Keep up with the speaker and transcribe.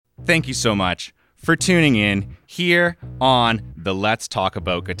thank you so much for tuning in here on the Let's Talk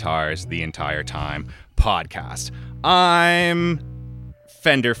About Guitars the Entire Time podcast. I'm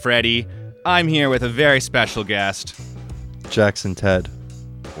Fender Freddy. I'm here with a very special guest, Jackson Ted.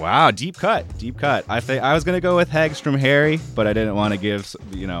 Wow, deep cut. I was going to go with Hagstrom Harry, but I didn't want to give,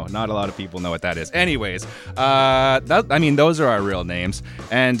 not a lot of people know what that is. Anyways, those are our real names.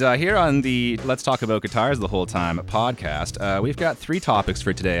 And here on the Let's Talk About Guitars the Whole Time podcast, we've got 3 topics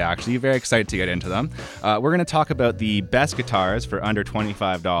for today, actually. Very excited to get into them. We're going to talk about the best guitars for under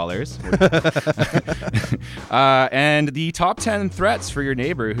 $25. And the top 10 threats for your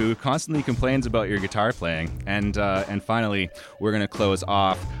neighbor who constantly complains about your guitar playing. And finally, we're going to close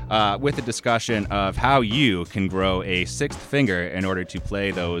off with a discussion of how you can grow a 6th finger in order to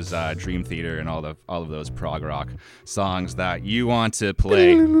play those Dream Theater and all of those prog rock songs that you want to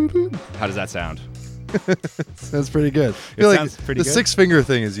play. How does that sound? Sounds pretty good. It sounds pretty the good. 6-finger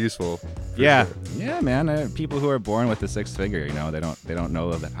thing is useful. Yeah, sure. Yeah, man. People who are born with the 6th finger, they don't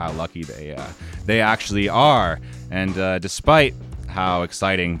know how lucky they actually are. And despite how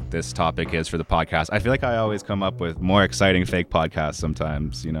exciting this topic is for the podcast, I feel like I always come up with more exciting fake podcasts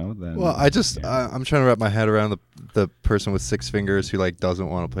sometimes, than... Well, I'm trying to wrap my head around the person with 6 fingers who doesn't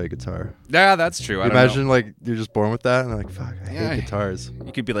want to play guitar. Yeah, that's true. Imagine you're just born with that and they're like, fuck, I hate guitars.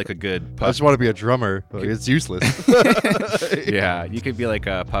 You could be like a good I just want to be a drummer. It's useless. Yeah, you could be like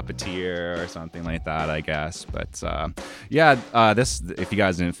a puppeteer or something like that, I guess. But this, if you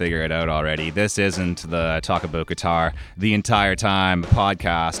guys didn't figure it out already, this isn't the Talk About Guitar the Entire Time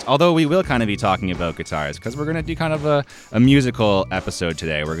podcast. Although we will kind of be talking about guitars because we're going to do kind of a musical episode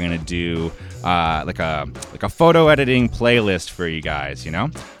today. We're going to do like a photo editing playlist for you guys,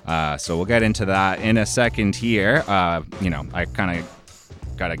 So we'll get into that in a second here. I kind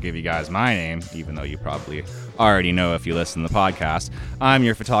of got to give you guys my name, even though you probably already know if you listen to the podcast. I'm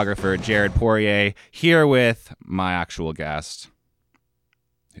your photographer, Jared Poirier, here with my actual guest,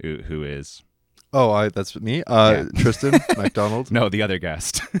 who is... Oh, that's me? Tristan McDonald? No, the other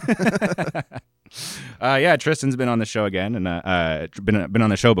guest. Tristan's been on the show again, and been on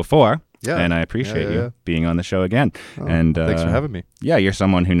the show before. Yeah, and I appreciate you being on the show again. Oh, and thanks for having me. Yeah, you're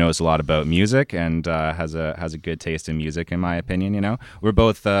someone who knows a lot about music and has a good taste in music, in my opinion. We're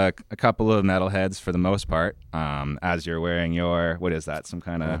both a couple of metalheads for the most part. As you're wearing your, what is that? Some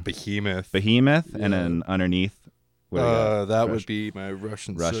kind of behemoth, yeah. And then underneath. That would be my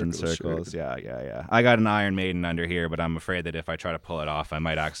Russian circles. Yeah. I got an Iron Maiden under here, but I'm afraid that if I try to pull it off, I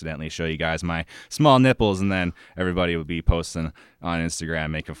might accidentally show you guys my small nipples, and then everybody would be posting on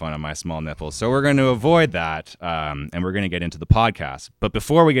Instagram making fun of my small nipples. So we're going to avoid that, and we're going to get into the podcast. But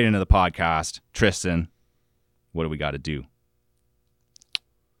before we get into the podcast, Tristan, what do we got to do?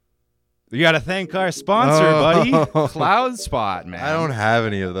 You got to thank our sponsor, buddy. CloudSpot, man. I don't have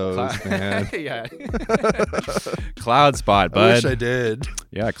any of those, man. Yeah. CloudSpot, bud. I wish I did.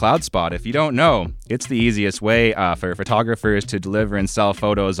 Yeah, CloudSpot. If you don't know, it's the easiest way for photographers to deliver and sell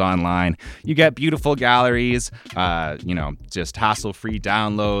photos online. You get beautiful galleries, just hassle-free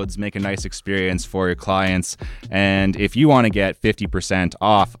downloads, make a nice experience for your clients. And if you want to get 50%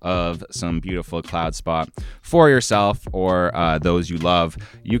 off of some beautiful CloudSpot for yourself or those you love,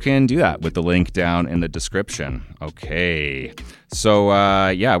 you can do that with the link down in the description. Okay. So,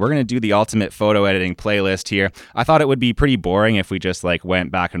 we're going to do the ultimate photo editing playlist here. I thought it would be pretty boring if we just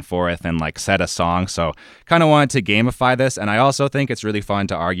went back and forth and set a song. So kind of wanted to gamify this. And I also think it's really fun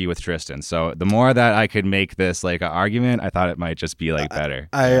to argue with Tristan. So the more that I could make this an argument, I thought it might just be better.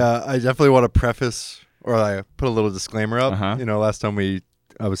 I definitely want to preface, or I put a little disclaimer up. Uh-huh. Last time we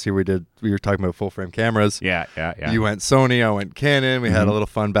were talking about full frame cameras. Yeah. You went Sony, I went Canon. We had a little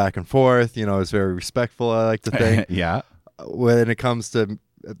fun back and forth. It was very respectful, I like to think. Yeah. When it comes to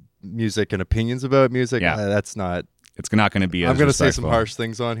music and opinions about music, that's not... It's not going to be as I'm going to say respectful. some harsh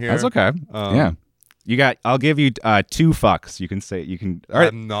things on here. That's okay. Yeah. I'll give you 2 fucks. You can say, you can...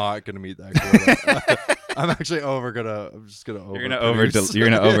 I'm not going to meet that goal. I'm just going to over... You're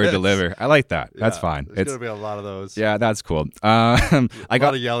going to over-deliver. I like that. That's fine. There's going to be a lot of those. Yeah, that's cool. A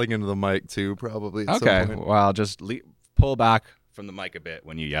lot of yelling into the mic, too, probably. Okay. Well, just pull back from the mic a bit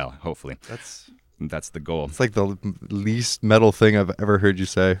when you yell, hopefully. That's the goal. It's the least metal thing I've ever heard you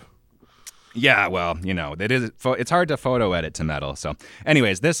say. Yeah, well, it's hard to photo edit to metal. So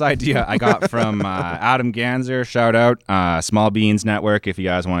anyways, this idea I got from Adam Ganzer. Shout out, Small Beans Network, if you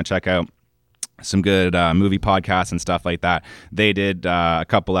guys want to check out some good movie podcasts and stuff like that. They did a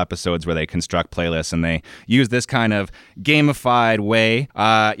couple episodes where they construct playlists and they use this kind of gamified way.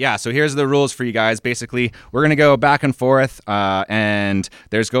 So here's the rules for you guys. Basically, we're going to go back and forth and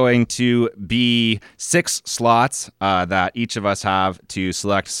there's going to be 6 slots that each of us have to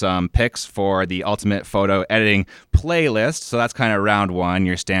select some picks for the Ultimate Photo Editing playlist. So that's kind of round 1,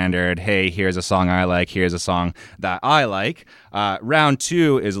 your standard, hey, here's a song I like, here's a song that I like. Round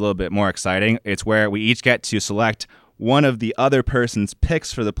 2 is a little bit more exciting. It's where we each get to select one of the other person's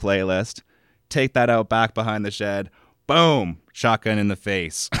picks for the playlist, take that out back behind the shed, boom, shotgun in the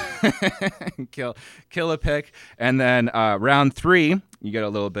face, kill a pick, and then round 3, you get a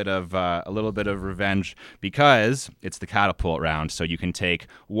little bit of revenge because it's the catapult round. So you can take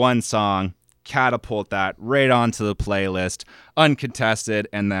one song, catapult that right onto the playlist, uncontested,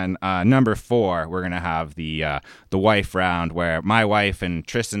 and then number 4, we're gonna have the wife round, where my wife and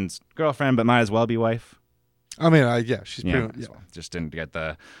Tristan's girlfriend, but might as well be wife. I mean, she's pretty. Yeah. Just didn't get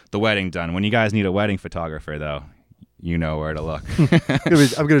the wedding done. When you guys need a wedding photographer, though, you know where to look.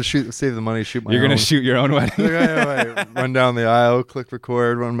 I'm gonna save the money, shoot my. You're gonna shoot your own wedding. Run down the aisle, click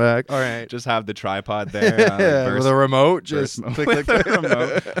record, run back. All right, just have the tripod there with a remote. Just click the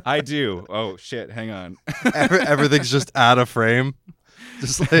remote. I do. Oh shit! Hang on. Everything's just out of frame.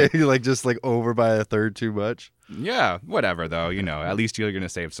 Just like over by a third too much. Yeah, whatever though. At least you're gonna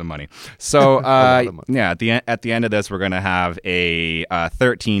save some money. So at the end of this, we're gonna have a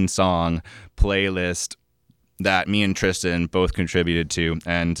 13 song playlist that me and Tristan both contributed to,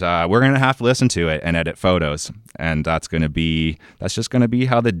 and we're gonna have to listen to it and edit photos, and that's just gonna be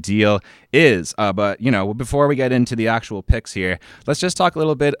how the deal is. But before we get into the actual picks here, let's just talk a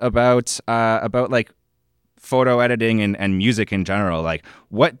little bit about like photo editing and music in general. Like,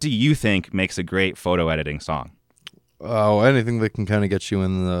 what do you think makes a great photo editing song? Oh, anything that can kind of get you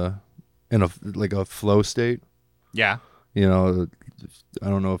in a flow state. Yeah. I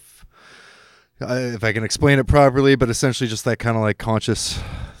don't know if I can explain it properly, but essentially just that kind of like conscious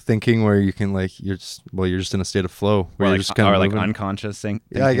thinking where you can you're just in a state of flow where you're just kind of like unconscious thinking.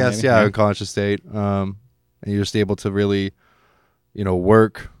 Yeah, I guess. Yeah, unconscious state. And you're just able to really,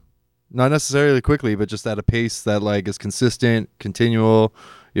 work. Not necessarily quickly, but just at a pace that is consistent, continual.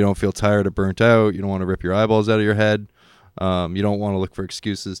 You don't feel tired or burnt out. You don't want to rip your eyeballs out of your head. You don't want to look for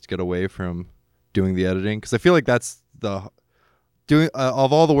excuses to get away from doing the editing, because I feel like that's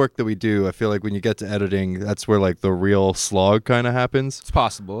of all the work that we do. I feel like when you get to editing, that's where the real slog kind of happens. It's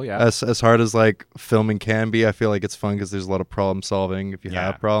possible, yeah. As hard as filming can be, I feel like it's fun because there's a lot of problem solving if you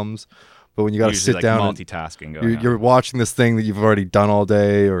have problems. But when you got to sit down, multitasking, you're watching this thing that you've already done all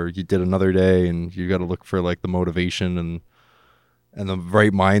day, or you did another day, and you got to look for the motivation and the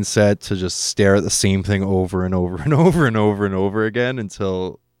right mindset to just stare at the same thing over and over and over and over and over again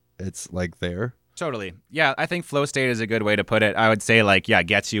until it's there. Totally. Yeah, I think flow state is a good way to put it. I would say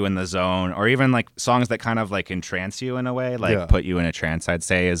gets you in the zone, or even songs that kind of entrance you in a way, put you in a trance, I'd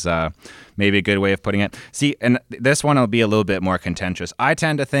say is maybe a good way of putting it. See, and this one will be a little bit more contentious. I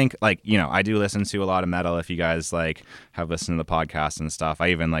tend to think I do listen to a lot of metal. If you guys have listened to the podcast and stuff, I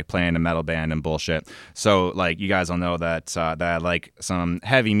even play in a metal band and bullshit. So you guys will know that I like some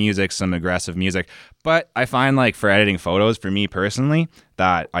heavy music, some aggressive music. But I find for editing photos, for me personally,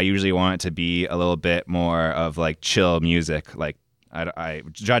 that I usually want it to be a little bit more of chill music. I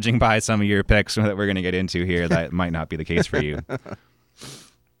judging by some of your picks that we're going to get into here, that might not be the case for you.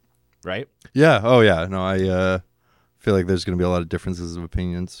 Right? Yeah. Oh, yeah. No, I feel like there's going to be a lot of differences of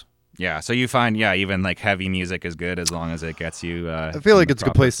opinions. Yeah. So you find, even heavy music is good as long as it gets you. I feel like it's a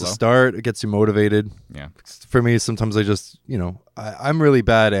good place to start. It gets you motivated. Yeah. For me, sometimes I just, I'm really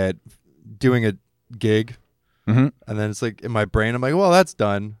bad at doing a gig. Mm-hmm. And then it's in my brain, I'm well, that's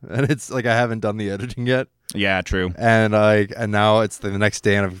done. And it's I haven't done the editing yet. Yeah, true. And now it's the next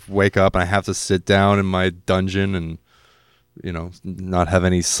day and I wake up and I have to sit down in my dungeon and, not have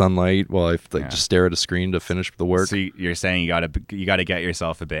any sunlight while I just stare at a screen to finish the work. So you're saying you gotta get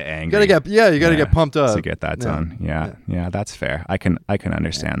yourself a bit angry. You gotta get pumped up to get that done. Yeah, that's fair. I can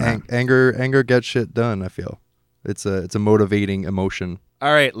understand that. Anger gets shit done. I feel it's a motivating emotion.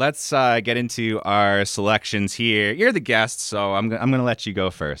 All right, let's get into our selections here. You're the guest, so I'm gonna let you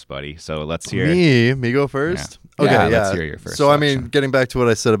go first, buddy. So let's hear me go first. Yeah. Okay, let's hear your first. So selection. getting back to what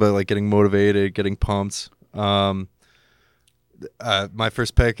I said about getting motivated, getting pumped. My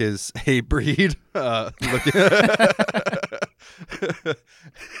first pick is Hatebreed.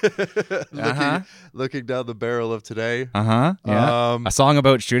 Looking down the barrel of today. Yeah. A song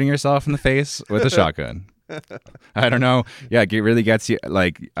about shooting yourself in the face with a shotgun. I don't know. Yeah, it really gets you.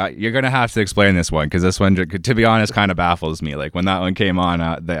 Like, you're gonna have to explain this one because this one, to be honest, kind of baffles me. Like when that one came on,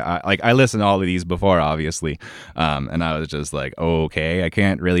 I listened to all of these before, obviously, and I was just like, oh, okay, I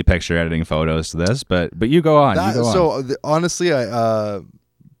can't really picture editing photos to this, but you go on. Honestly, I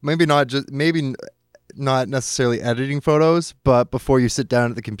maybe not necessarily editing photos, but before you sit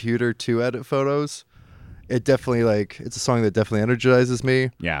down at the computer to edit photos, it definitely it's a song that definitely energizes me.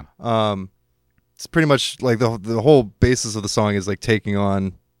 Yeah. It's pretty much like the whole basis of the song is like taking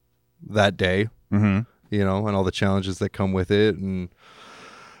on that day, and all the challenges that come with it. And,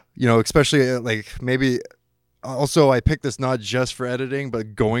 especially maybe also I picked this not just for editing,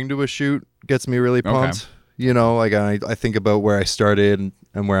 but going to a shoot gets me really pumped. Okay. I think about where I started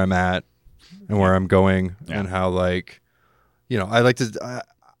and where I'm at and where I'm going and how I like to,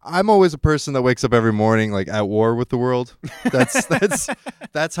 I'm always a person that wakes up every morning at war with the world.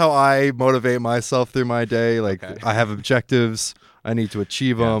 That's how I motivate myself through my day. I have objectives. I need to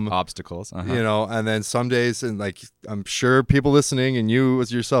achieve them. Obstacles. And then some days, and I'm sure people listening and you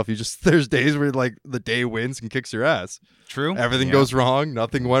as yourself, there's days where the day wins and kicks your ass. True. Everything goes wrong.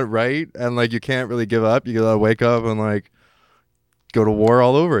 Nothing went right. And you can't really give up. You gotta wake up and go to war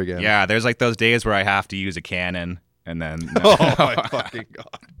all over again. Yeah. There's those days where I have to use a cannon. And then oh my fucking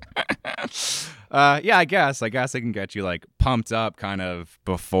god. I guess I can get you pumped up kind of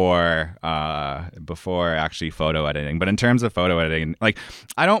before actually photo editing. But in terms of photo editing, I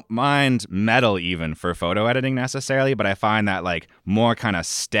don't mind metal even for photo editing necessarily, but I find that more kind of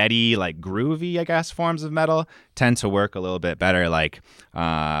steady, groovy, I guess, forms of metal tend to work a little bit better.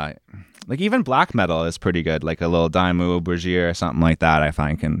 Even black metal is pretty good, a little Dimmu Borgir or something like that. I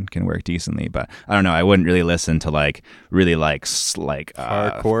find can work decently, but I don't know. I wouldn't really listen to really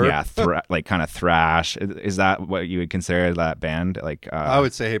hardcore, kind of thrash. Is that what you would consider that band? I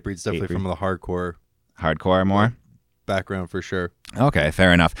would say Hatebreed's definitely from the hardcore more background for sure. Okay,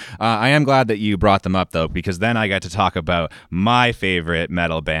 fair enough. I am glad that you brought them up though, because then I got to talk about my favorite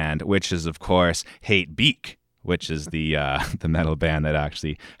metal band, which is of course Hatebeak, which is the metal band that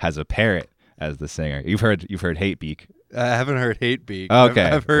actually has a parrot as the singer. You've heard Hatebeak. I haven't heard Hatebeak. Okay,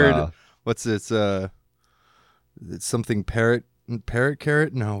 I've heard what's it? It's something parrot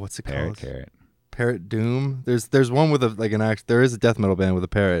carrot. No, what's it Parrot called? Carrot. Parrot Doom. There's one with an act. There is a death metal band with a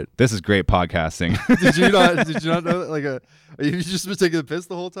parrot. This is great podcasting. Did you not know you just been taking the piss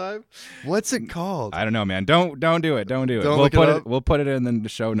the whole time? What's it called? I don't know, man. Don't do it. Don't do it. We'll put it in the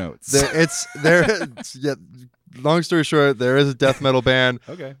show notes. Long story short, there is a death metal band.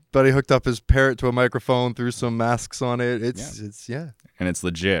 Okay. But he hooked up his parrot to a microphone, threw some masks on it. It's And it's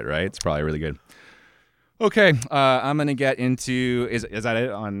legit, right? It's probably really good. Okay, I'm gonna get into is that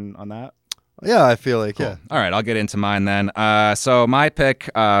it on that? Yeah, I feel like, cool. Yeah. All right, I'll get into mine then. So my pick,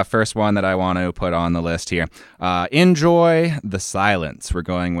 first one that I want to put on the list here, Enjoy the Silence. We're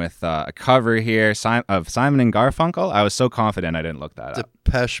going with a cover here of Simon and Garfunkel. I was so confident I didn't look that up.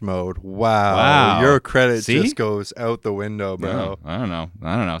 Depeche Mode. Wow. Your credit See? just goes out the window, bro. I don't know.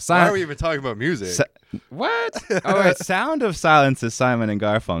 Why are we even talking about music? What? Oh, wait, Sound of Silence is Simon and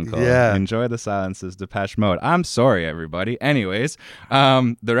Garfunkel. Yeah. Enjoy the Silence is Depeche Mode. I'm sorry, everybody. Anyways,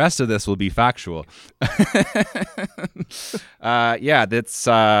 the rest of this will be factual. That's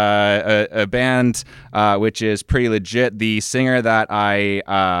a band which is pretty legit. The singer that I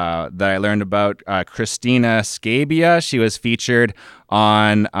learned about, Christina Scabia, she was featured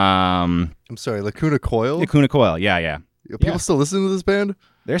on I'm sorry, Lacuna Coil? Lacuna Coil, yeah. People still listen to this band?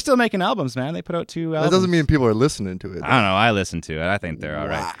 They're still making albums, man. They put out 2 albums. That doesn't mean people are listening to it. I don't know. I listen to it. I think they're all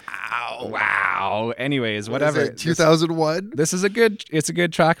right. Wow. Anyways, whatever. 2001? It's a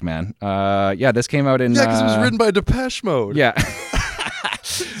good track, man. This came out in... Yeah, because it was written by Depeche Mode. Yeah.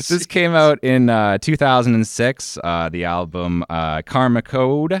 This came out in 2006, the album Karma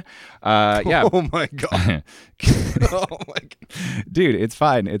Code. Oh my god. Dude, it's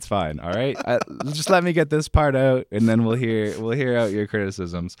fine. All right. Just let me get this part out, and then we'll hear out your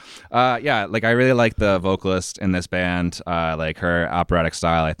criticisms. I really like the vocalist in this band. Her operatic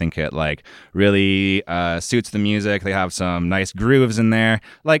style. I think it really suits the music. They have some nice grooves in there.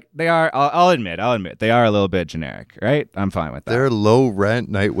 They are. I'll admit they are a little bit generic. Right. I'm fine with that. They're low rent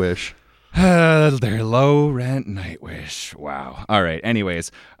Nightwish. They're low rent Nightwish. Wow. All right.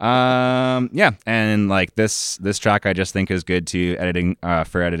 Anyways, and this track I just think is good to editing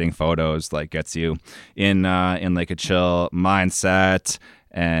for editing photos. Gets you in a chill mindset,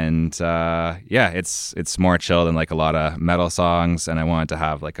 and it's more chill than a lot of metal songs. And I wanted to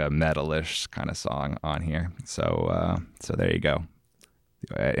have a metalish kind of song on here. So there you go.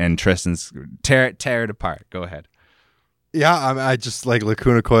 And Tristan's tear it apart. Go ahead. Yeah, I just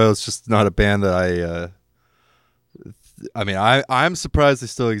Lacuna Coil is just not a band that I mean, I'm surprised they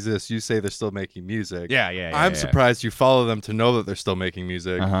still exist. You say they're still making music. Yeah. I'm surprised you follow them to know that they're still making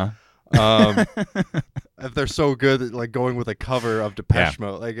music. If they're so good at like going with a cover of Depeche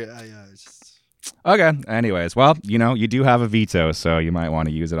Mode, like it's just... Okay. Anyways, well, you do have a veto, so you might want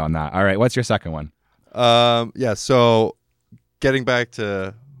to use it on that. All right. What's your second one? So getting back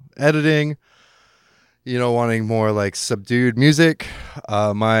to editing, wanting more like subdued music.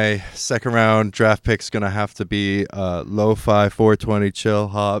 My second round draft pick's gonna have to be lo-fi 420 chill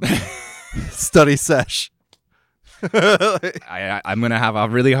hop study sesh. I'm going to have a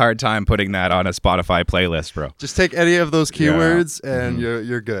really hard time putting that on a Spotify playlist, bro. Just take any of those keywords and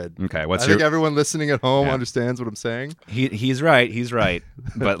you're good. Okay, I think everyone listening at home understands what I'm saying. He's right.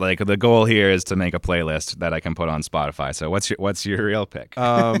 But like the goal here is to make a playlist that I can put on Spotify. So what's your real pick?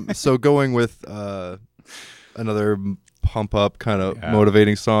 So going with another pump up kind of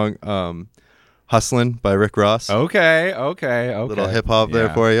motivating song, Hustlin' by Rick Ross. Okay. Little hip hop there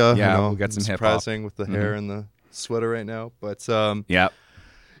for you. Yeah, we'll get some hip hop. Surprising with the hair and the sweater right now, but yeah,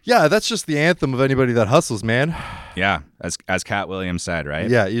 that's just the anthem of anybody that hustles, man. Yeah, as Cat Williams said, right?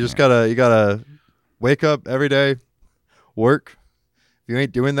 Yeah, you just gotta wake up every day, work. If you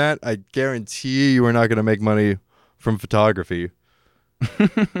ain't doing that, I guarantee you are not gonna make money from photography.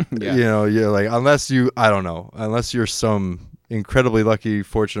 You're like, unless you're some incredibly lucky,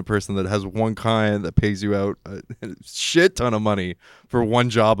 fortunate person that has one client that pays you out a shit ton of money for one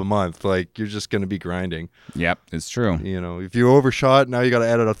job a month. Like, you're just going to be grinding. Yep, it's true. If you overshot, now you got to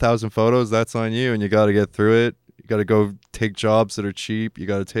edit 1,000 photos. That's on you, and you got to get through it. You got to go take jobs that are cheap. You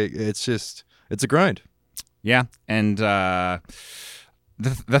got to it's a grind. Yeah, and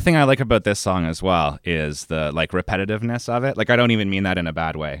the thing I like about this song as well is the like repetitiveness of it. Like, I don't even mean that in a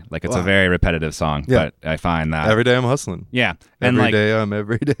bad way. Like, it's a very repetitive song, but I find that every day I'm hustling. Yeah, and every day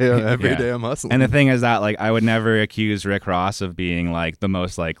I'm hustling. And the thing is that like I would never accuse Rick Ross of being like the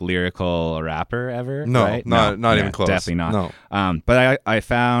most like lyrical rapper ever. No, right? not even close. Definitely not. No. But I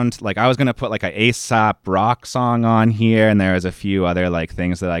found like I was gonna put like a ASAP Rock song on here, and there was a few other like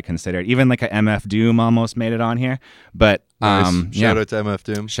things that I considered. Even like a MF Doom almost made it on here, but. Nice. Shout out to MF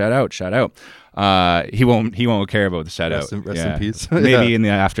Doom. Shout out. He won't care about the shout out. Rest in peace. Maybe in the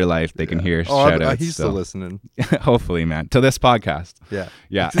afterlife they can hear shout outs. He's still listening. Hopefully, man. To this podcast.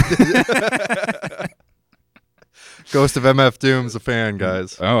 Yeah. Ghost of MF Doom's a fan,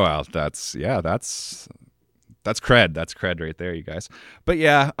 guys. Oh well, that's cred. That's cred right there, you guys. But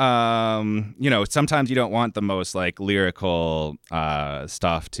yeah, sometimes you don't want the most like lyrical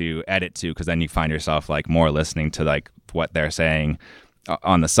stuff to edit to, because then you find yourself like more listening to like what they're saying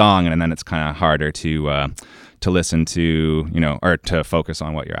on the song, and then it's kind of harder to listen to, or to focus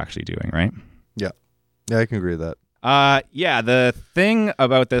on what you're actually doing, right? Yeah, I can agree with that. The thing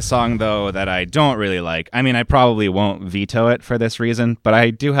about this song, though, that I don't really like, I mean, I probably won't veto it for this reason, but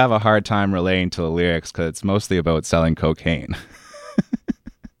I do have a hard time relating to the lyrics because it's mostly about selling cocaine.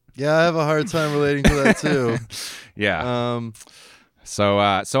 Yeah, I have a hard time relating to that, too. Yeah. So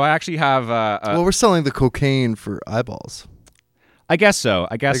I actually have... well, we're selling the cocaine for eyeballs. I guess so.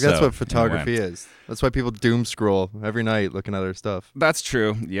 That's what photography is. That's why people doom scroll every night looking at their stuff. That's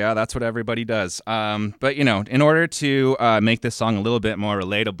true. Yeah, that's what everybody does. But in order to make this song a little bit more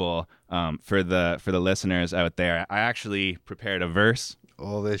relatable for the listeners out there, I actually prepared a verse.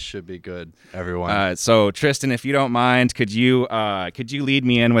 Oh, this should be good, everyone. So Tristan, if you don't mind, could you lead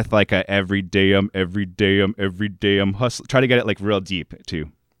me in with like a every day I'm hustling? Try to get it like real deep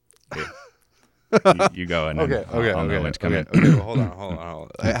too. Yeah. You go and okay. Well, hold on.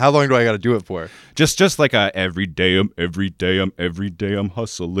 How long do I got to do it for? Just like a every day I'm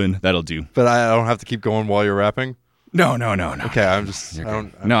hustling. That'll do. But I don't have to keep going while you're rapping. No. Okay, I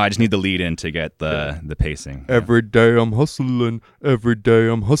just need the lead in to get the pacing. Every day I'm hustling. Every day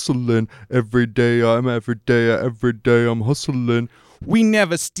I'm hustling. Every day I'm hustling. We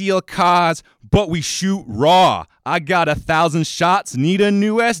never steal cars, but we shoot raw. I got 1,000 shots, need a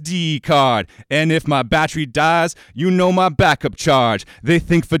new SD card. And if my battery dies, you know my backup charge. They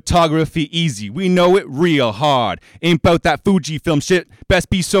think photography easy, we know it real hard. Ain't bout that Fujifilm shit, best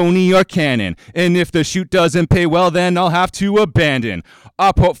be Sony or Canon. And if the shoot doesn't pay well, then I'll have to abandon.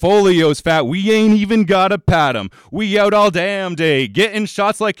 Our portfolio's fat, we ain't even gotta pat 'em. We out all damn day, getting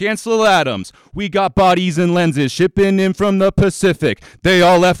shots like Ansel Adams. We got bodies and lenses shipping in from the Pacific. They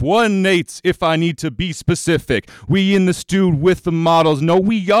all F1.8s if I need to be specific. We in the stew with the models, no,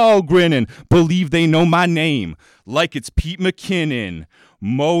 we all grinning. Believe they know my name, like it's Pete McKinnon.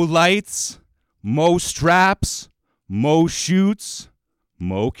 Mo lights, mo straps, mo shoots,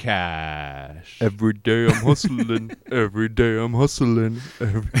 Mo Cash. Every day I'm hustling. Every day I'm hustling.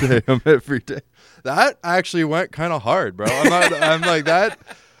 Every day. That actually went kind of hard, bro. I'm like that.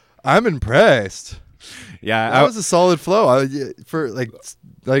 I'm impressed. Yeah, That was a solid flow. I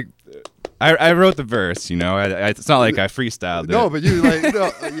wrote the verse. You know, it's not like I freestyled it. No, but you like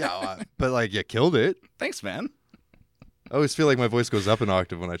no, yeah, but like you killed it. Thanks, man. I always feel like my voice goes up an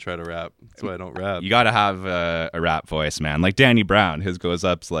octave when I try to rap. That's why I don't rap. You got to have a rap voice, man. Like Danny Brown, his goes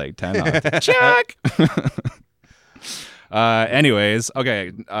up to like 10 octaves. Check. Anyways,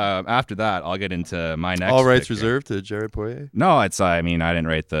 okay. After that, I'll get into my next. All rights pick here. reserved to Jared Poirier. No, it's. I mean, I didn't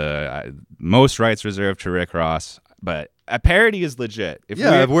write the most rights reserved to Rick Ross, but a parody is legit. If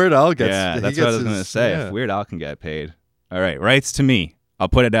Weird Al gets. Yeah, that's what I was gonna say. Yeah. If Weird Al can get paid, all right. Rights to me. I'll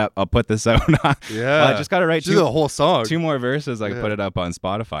put it up. I'll put this out. Yeah. I just gotta write do the whole song. 2 more verses. I can put it up on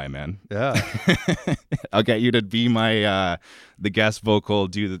Spotify, man. Yeah. I'll get you to be my the guest vocal.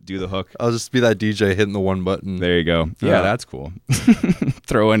 Do the hook. I'll just be that DJ hitting the one button. There you go. Yeah, that's cool.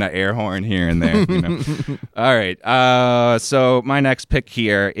 Throw in an air horn here and there. You know? All right. So my next pick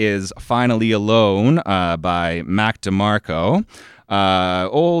here is "Finally Alone" by Mac DeMarco.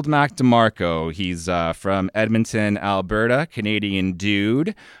 Old Mac DeMarco. He's from Edmonton, Alberta, Canadian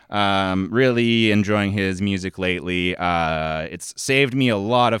dude. Really enjoying his music lately. It's saved me a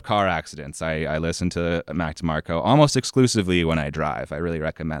lot of car accidents. I listen to Mac DeMarco almost exclusively when I drive. I really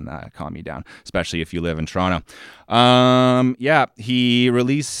recommend that. Calm me down, especially if you live in Toronto. Yeah, he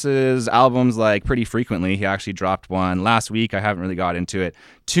releases albums like pretty frequently. He actually dropped one last week. I haven't really got into it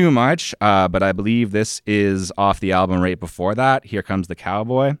too much, but I believe this is off the album right before that. Here Comes the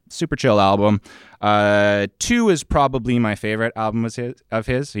Cowboy. Super chill album. 2 is probably my favorite album of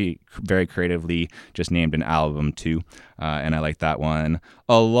his. He very creatively just named an album 2, and I like that one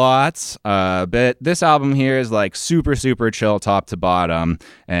a lot. But this album here is like super, super chill top to bottom.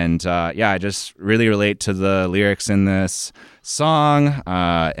 And yeah, I just really relate to the lyrics in this song.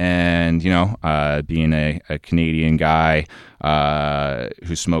 And, you know, being a Canadian guy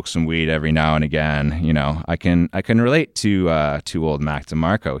who smokes some weed every now and again, you know, I can relate to old Mac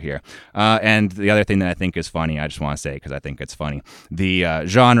DeMarco here. And the other thing that I think is funny, I just want to say because I think it's funny, the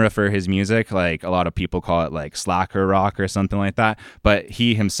genre for his music, like a lot of people call it like slacker rock or something like that, but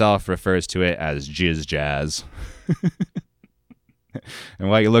he himself refers to it as jizz jazz. And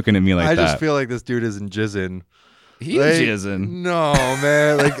why are you looking at me like that? I just feel like this dude isn't jizzing. He's like, jizzing. No,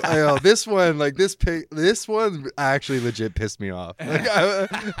 man. Like I know, this one actually legit pissed me off.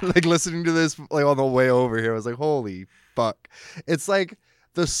 Like listening to this like on the way over here, I was like, holy fuck. It's like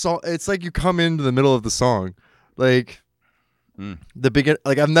the song. It's like you come into the middle of the song, like the begin.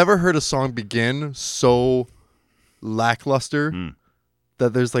 Like I've never heard a song begin so lackluster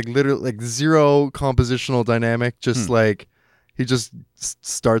that there's like literally like zero compositional dynamic. Just like he just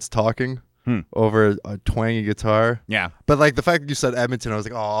starts talking. Over a twangy guitar. Yeah. But like the fact that you said Edmonton, I was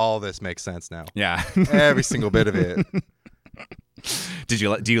like, oh, all this makes sense now. Yeah. Every single bit of it. Do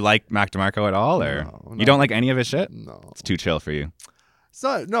you like Mac DeMarco at all, or No. you don't like any of his shit? No. It's too chill for you. It's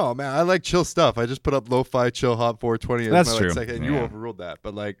not, no, man. I like chill stuff. I just put up lo-fi chill hot 420 as That's my true. second, and you overruled that.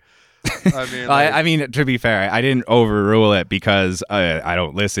 But like, I mean, I mean, to be fair, I didn't overrule it because I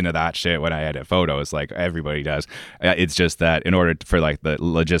don't listen to that shit when I edit photos like everybody does. It's just that in order for like the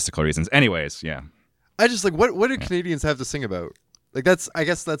logistical reasons. Anyways, yeah. I just like what do Canadians have to sing about? Like I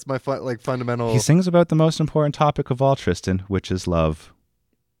guess that's my fundamental. He sings about the most important topic of all, Tristan, which is love.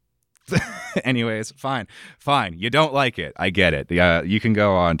 Anyways, fine. You don't like it. I get it. You can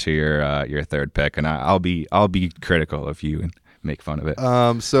go on to your third pick, and I'll be critical of you and make fun of it.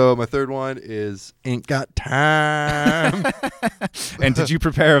 So my third one is "Ain't Got Time." And did you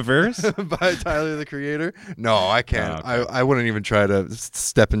prepare a verse by Tyler the Creator? No, I can't. Oh, okay. I wouldn't even try to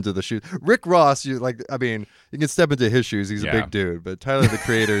step into the shoes. Rick Ross, you can step into his shoes. He's a big dude, but Tyler the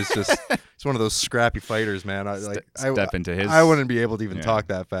Creator is just he's one of those scrappy fighters, man. Step into his. I wouldn't be able to even talk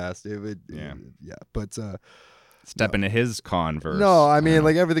that fast. It would. Yeah. But step into his converse. No, I mean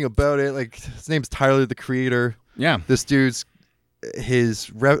like everything about it. Like his name's Tyler the Creator. Yeah. This dude's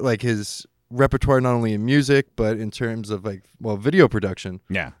his repertoire not only in music but in terms of video production.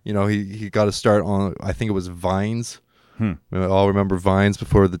 Yeah. You know, he got to start on, I think it was Vines. We all remember Vines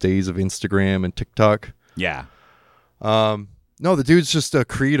before the days of Instagram and TikTok. Yeah. No, the dude's just a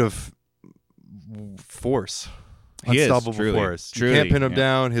creative force. Unstoppable force. Truly, you can't pin him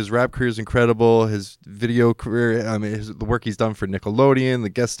down. His rap career is incredible. His video career, I mean, the work he's done for Nickelodeon, the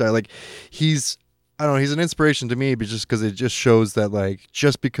guest star, like he's an inspiration to me, but just because it just shows that like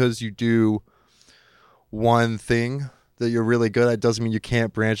just because you do one thing that you're really good at doesn't mean you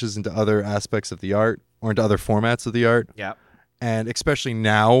can't branches into other aspects of the art or into other formats of the art. Yeah. And especially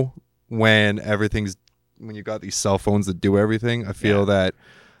now when you got these cell phones that do everything, I feel that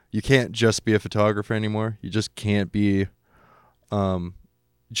you can't just be a photographer anymore. You just can't be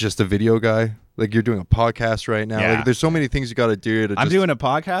just a video guy. Like you're doing a podcast right now. Yeah. Like there's so many things you got to do. I'm doing a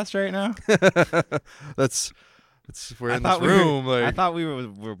podcast right now. That's we're in this room. I thought we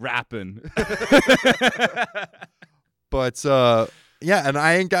were rapping. But yeah, and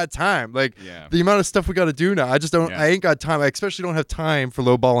I ain't got time. Like the amount of stuff we got to do now, I just don't. Yeah. I ain't got time. I especially don't have time for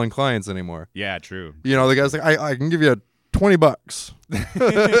lowballing clients anymore. Yeah, true. You know, the guy's like, I can give you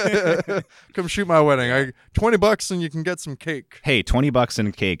 $20. Come shoot my wedding. $20 and you can get some cake. Hey, $20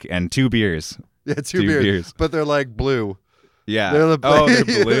 and cake and 2 beers. Yeah, two beers. But they're like blue. Yeah. They're they're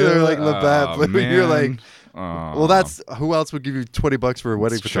blue. They're like Labatt blue. Man. You're like, oh. well, that's who else would give you $20 for a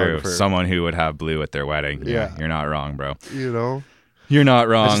wedding It's true. photographer? Someone who would have blue at their wedding. Yeah. You're not wrong, bro. You know, You're not I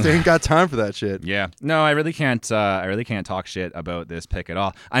wrong. just ain't got time for that shit. Yeah. No, I really can't. I really can't talk shit about this pick at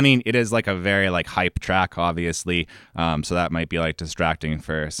all. I mean, it is like a very like hype track, obviously. So that might be like distracting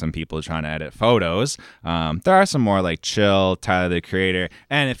for some people trying to edit photos. There are some more like chill Tyler the Creator,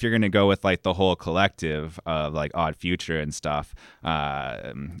 and if you're gonna go with like the whole collective of like Odd Future and stuff,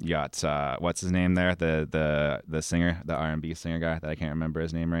 you got what's his name there, the singer, the R&B singer guy that I can't remember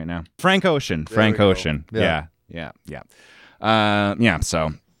his name right now. Frank Ocean. Frank Ocean. Yeah.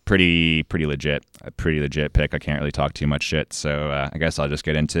 So pretty legit. A pretty legit pick. I can't really talk too much shit, so I guess I'll just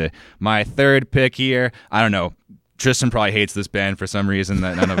get into my third pick here. I don't know. Tristan probably hates this band for some reason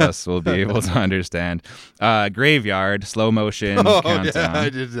that none of us will be able to understand. Graveyard, slow motion countdown. Yeah, I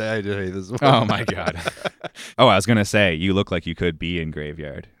did hate this one. Oh my god. Oh, I was gonna say, you look like you could be in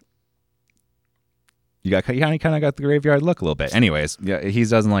Graveyard. You kind of got the Graveyard look a little bit. Anyways, yeah, he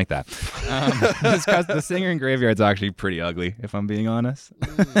doesn't like that. Because the singer in Graveyard's actually pretty ugly, if I'm being honest. I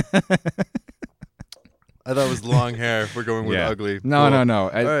thought it was long hair. We're going with ugly. No. All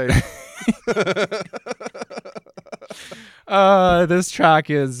right. This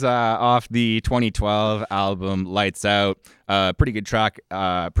track is off the 2012 album Lights Out. Pretty good track,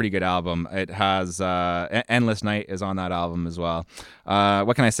 pretty good album. It has Endless Night is on that album as well.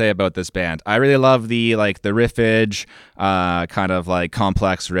 What can I say about this band? I really love the riffage, kind of like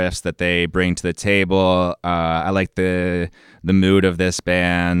complex riffs that they bring to the table. I like the mood of this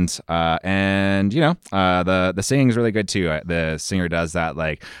band, and the singing's really good too. The singer does that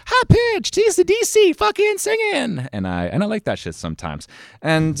like high pitch, DC fucking singing, and I like that shit sometimes.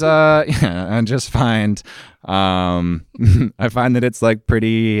 And I just find. I find that it's like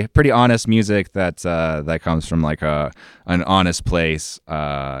pretty honest music that comes from like an honest place.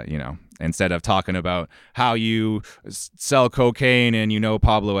 Instead of talking about how you sell cocaine and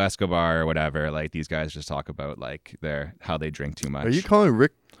Pablo Escobar or whatever, like these guys just talk about like how they drink too much. Are you calling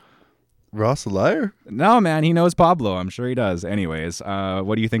Rick Ross a liar? No, man, he knows Pablo. I'm sure he does. Anyways,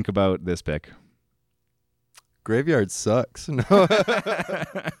 what do you think about this pick? Graveyard sucks. No,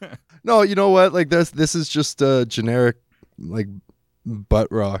 no. You know what? Like this is just a generic like butt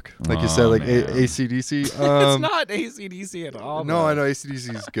rock, like you said, like AC/DC. It's not AC/DC at all. No, bro. I know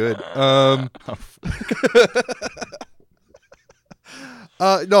AC/DC is good.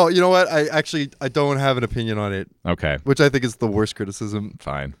 No, you know what? I don't have an opinion on it. Okay, which I think is the worst criticism.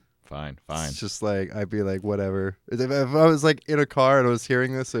 Fine. It's just like I'd be like, whatever. If I was like in a car and I was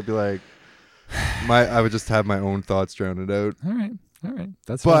hearing this, I'd be like. I would just have my own thoughts drown it out. All right.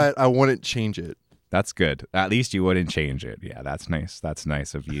 But fine. I wouldn't change it. That's good. At least you wouldn't change it. Yeah, that's nice. That's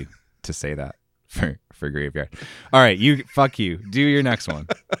nice of you to say that for Graveyard. All right, fuck you. Do your next one.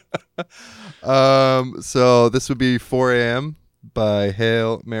 So this would be 4 a.m. by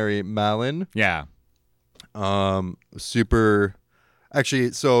Hail Mary Mallon. Yeah. Super.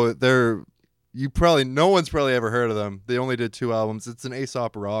 Actually, so no one's probably ever heard of them. They only did 2 albums. It's an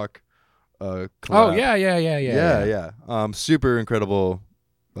Aesop Rock. Collab. Oh yeah. Super incredible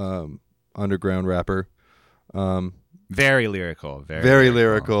underground rapper. Very lyrical. Very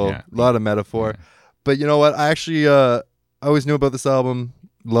lyrical. Yeah. A lot of metaphor. Yeah. But you know what? I actually I always knew about this album,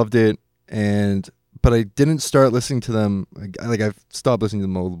 loved it, but I didn't start listening to them. Like I've stopped listening to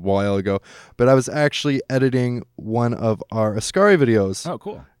them a while ago. But I was actually editing one of our Ascari videos. Oh,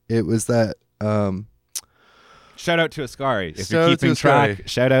 cool. It was that. Shout out to Ascari. If you're keeping track,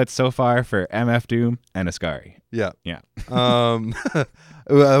 shout out so far for MF Doom and Ascari. Yeah. I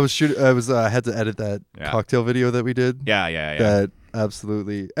had to edit that cocktail video that we did. Yeah. That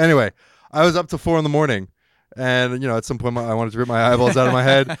absolutely. Anyway, I was up till 4 a.m. and at some point I wanted to rip my eyeballs out of my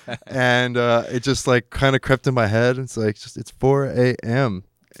head, and it just like kind of crept in my head. It's like it's 4 a.m.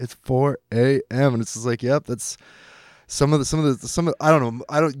 It's 4 a.m. and it's just like, yep, that's I don't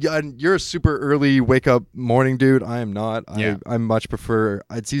know. You're a super early wake up morning dude. I am not. Yeah. I much prefer.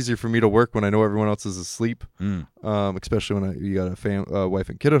 It's easier for me to work when I know everyone else is asleep. Especially when you got a wife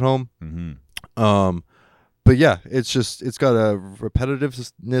and kid at home. Mm-hmm. But yeah, it's got a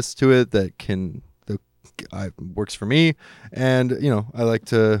repetitiveness to it that works for me, and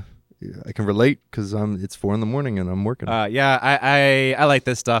I can relate because it's 4 a.m. and I'm working. I like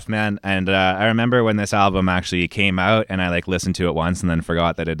this stuff, man. And I remember when this album actually came out, and I like listened to it once and then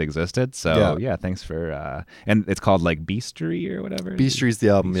forgot that it existed. So yeah thanks for and it's called like Beastery or whatever. Beastry's the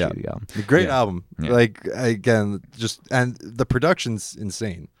album. Beastery, the album. A great album. Yeah. Like again, and the production's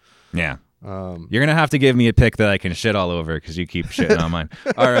insane. Yeah. You're gonna have to give me a pick that I can shit all over because you keep shitting on mine.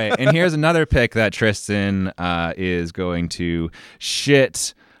 All right, and here's another pick that Tristan is going to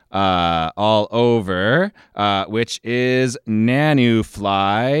shit all over, which is Nanu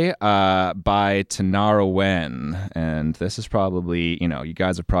Fly by Tanara Wen. And this is probably, you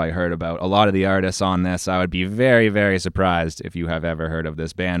guys have probably heard about a lot of the artists on this. I would be very, very surprised if you have ever heard of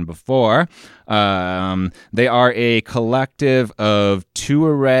this band before. They are a collective of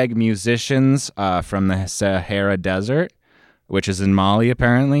Tuareg musicians from the Sahara Desert, which is in Mali,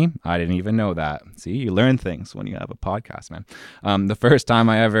 apparently. I didn't even know that. See, you learn things when you have a podcast, man. The first time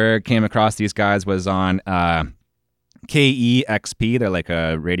I ever came across these guys was on KEXP. They're like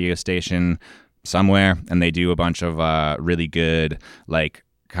a radio station somewhere, and they do a bunch of really good, like,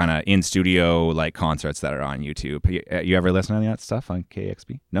 kind of in studio like concerts that are on YouTube. You ever listen to any of that stuff on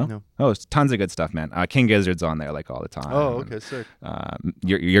KXP? No. Oh, it's tons of good stuff, man. King Gizzard's on there like all the time. Oh, okay, sick.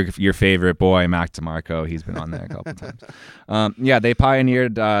 Your favorite boy Mac DeMarco, he's been on there a couple times. They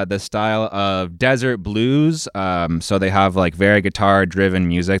pioneered the style of desert blues. So they have like very guitar driven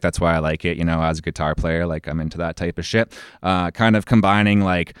music. That's why I like it. As a guitar player, like I'm into that type of shit. Kind of combining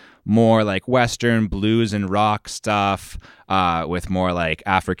like more like Western blues and rock stuff with more like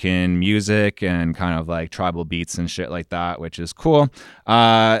African music and kind of like tribal beats and shit like that, which is cool.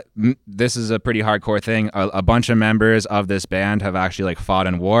 This is a pretty hardcore thing. A bunch of members of this band have actually like fought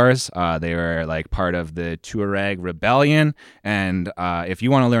in wars. They were like part of the Tuareg Rebellion. And if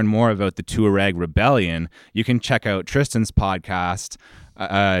you want to learn more about the Tuareg Rebellion, you can check out Tristan's podcast,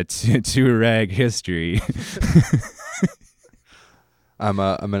 Tuareg History. I'm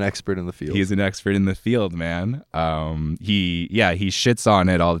an expert in the field. He's an expert in the field, man. He shits on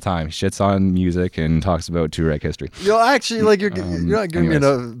it all the time. He shits on music and talks about Tuareg history. Actually, like you're not giving me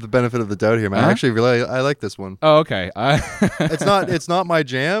the benefit of the doubt here, man. I actually really I like this one. Oh, okay. It's not my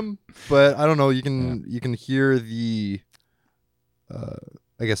jam, but I don't know. You can hear the,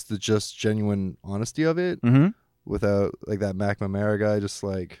 I guess the just genuine honesty of it. Mm-hmm. Without like that Mac Mamara guy just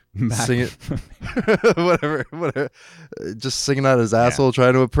like singing whatever just singing out his asshole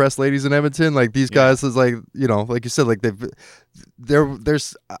trying to impress ladies in Edmonton. Like these guys is like, like you said, like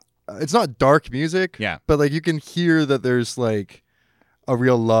there's it's not dark music, but like you can hear that there's like a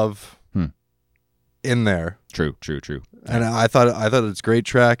real love in there. True. And I thought it's a great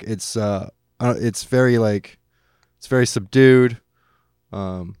track. It's very like it's very subdued.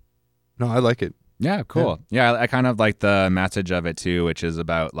 No, I like it. Yeah, cool. Yeah, I kind of like the message of it too, which is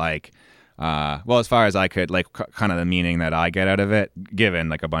about like, as far as I could, like kind of the meaning that I get out of it, given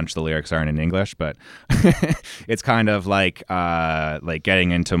like a bunch of the lyrics aren't in English, but it's kind of like getting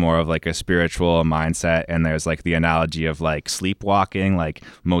into more of like a spiritual mindset. And there's like the analogy of like sleepwalking. Like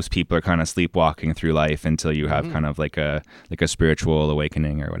most people are kind of sleepwalking through life until you have kind of like a spiritual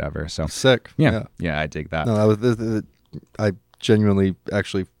awakening or whatever. So sick. Yeah, I dig that. No, I genuinely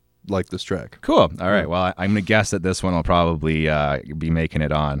actually like this track. Cool. All right. Well, I'm gonna guess that this one will probably be making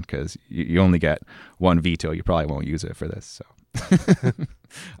it on because you only get one veto. You probably won't use it for this. So,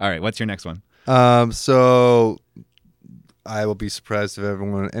 all right. What's your next one? So I will be surprised if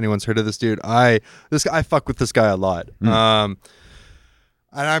anyone's heard of this dude. I fuck with this guy a lot. And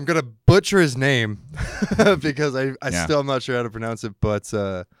I'm gonna butcher his name because I still am not sure how to pronounce it. But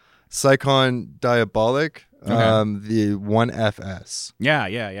Psychon Diabolic. Okay. The 1FS. Yeah.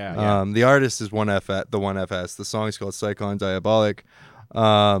 The artist is the 1FS. The song is called Psychon Diabolic.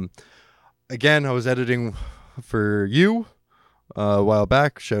 Again, I was editing for you a while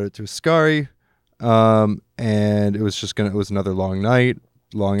back. Shout out to Ascari. And it was another long night,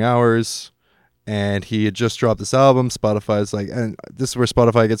 long hours. And he had just dropped this album. Spotify's like, and this is where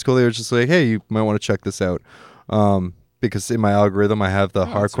Spotify gets cool. They were just like, hey, you might want to check this out. Because in my algorithm I have the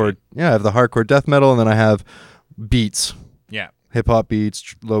hardcore, I have the hardcore death metal, and then I have beats, hip hop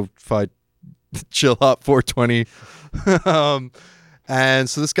beats, lo-fi, chill hop 420, and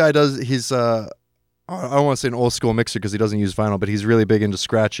so this guy he's I don't want to say an old school mixer because he doesn't use vinyl, but he's really big into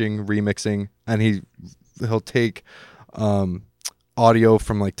scratching, remixing, and he'll take audio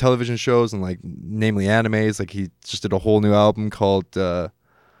from like television shows and like namely animes. Like he just did a whole new album called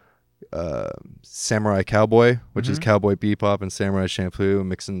Samurai Cowboy, which is Cowboy Bebop and Samurai Champloo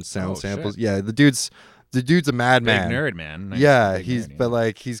mixing sound samples. Shit. Yeah, the dude's a madman. Big nerd, man. Nice. Yeah, Big nerd, but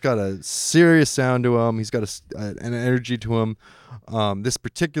like he's got a serious sound to him. He's got an energy to him. This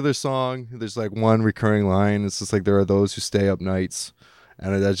particular song, there's like one recurring line. It's just like there are those who stay up nights,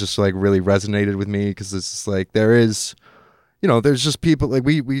 and that just like really resonated with me because it's just like there is, there's just people like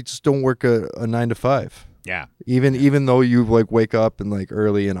we just don't work a 9 to 5. Yeah. Even though you like wake up and like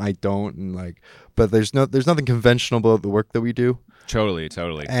early and I don't and like, but there's nothing conventional about the work that we do. Totally.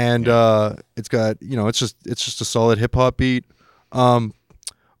 And it's got it's just a solid hip hop beat.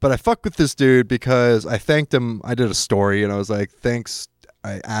 But I fuck with this dude because I thanked him. I did a story and I was like, thanks.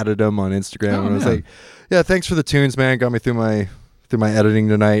 I added him on Instagram and I was like, yeah, thanks for the tunes, man. Got me through my editing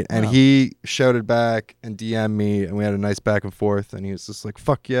tonight. And he shouted back and DM'd me and we had a nice back and forth. And he was just like,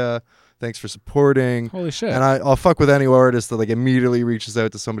 fuck yeah. Thanks for supporting. Holy shit. And I'll fuck with any artist that like immediately reaches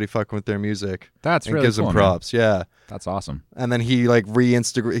out to somebody fucking with their music. That's and really gives cool, them props. man. Yeah. That's awesome. And then he like he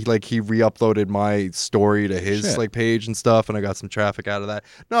re-uploaded my story to his like page and stuff, and I got some traffic out of that.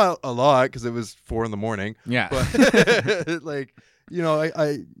 Not a lot because it was 4 a.m. Yeah. But like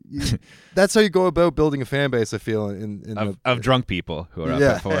that's how you go about building a fan base. I feel of drunk people who are up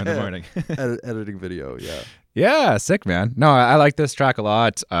at 4 a.m. editing video. Yeah. Yeah, sick, man. No, I like this track a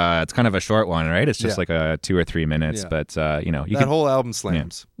lot. It's kind of a short one, right? It's just like a 2 or 3 minutes, but that whole album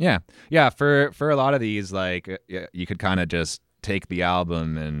slams. Yeah. For a lot of these, like you could kind of just take the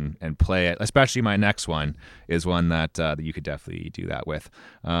album and play it. Especially my next one is one that you could definitely do that with,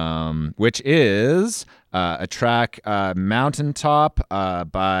 which is a track Mountaintop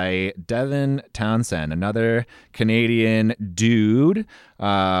by Devin Townsend, another Canadian dude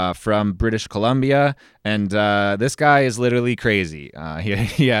from British Columbia. And this guy is literally crazy.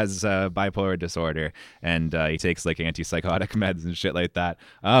 He has bipolar disorder, and he takes like antipsychotic meds and shit like that.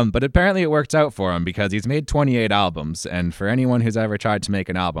 But apparently it worked out for him because he's made 28 albums. And for anyone who's ever tried to make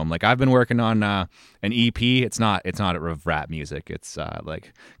an album, like I've been working on an EP. It's not of rap music. It's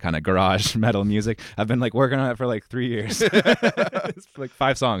like kind of garage metal music. I've been like working on it for like 3 years. It's like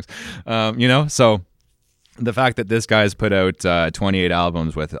 5 songs. So the fact that this guy's put out 28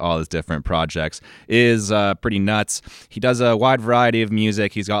 albums with all his different projects is pretty nuts. He does a wide variety of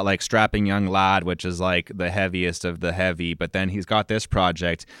music. He's got like Strapping Young Lad, which is like the heaviest of the heavy, but then he's got this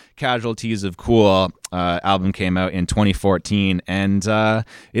project, Casualties of Cool. Album came out in 2014, and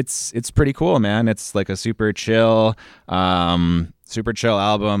it's pretty cool, man. It's like a super chill album.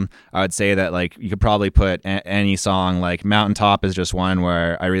 I would say that like you could probably put any song. Like Mountaintop is just one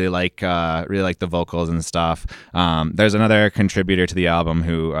where I really like the vocals and stuff. There's another contributor to the album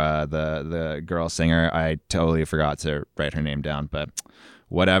who the girl singer, I totally forgot to write her name down, but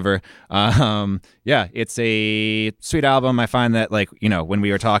whatever. It's a sweet album. I find that like, when we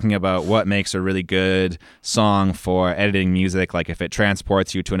were talking about what makes a really good song for editing music, like if it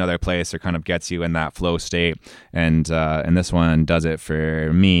transports you to another place or kind of gets you in that flow state, and this one does it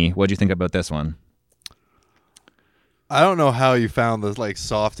for me. What do you think about this one? I don't know how you found the like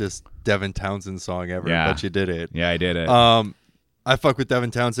softest Devin Townsend song ever, but you did it. Yeah, I did it. I fuck with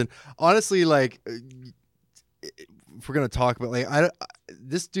Devin Townsend. Honestly, like if we're gonna talk about like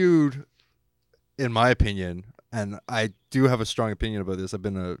this dude, in my opinion, and I do have a strong opinion about this. I've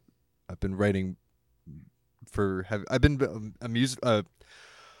been writing for I've been a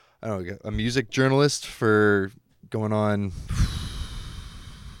music journalist for going on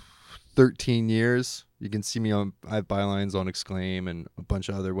 13 years. You can see me I have bylines on Exclaim and a bunch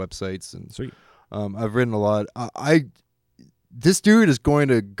of other websites, and sweet. I've written a lot. This dude is going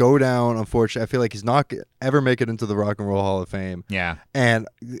to go down, unfortunately. I feel like he's not ever make it into the Rock and Roll Hall of Fame. Yeah. And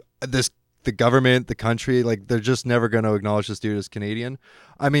the government, the country, like they're just never going to acknowledge this dude as Canadian.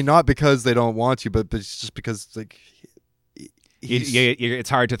 I mean, not because they don't want to, but it's just because like it's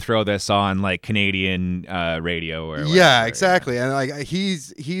hard to throw this on like Canadian radio or whatever. Yeah, exactly. And like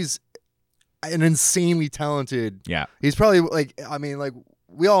he's an insanely talented. Yeah. He's probably like, I mean, like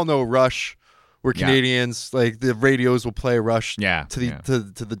we all know Rush. We're Canadians, like the radios will play Rush to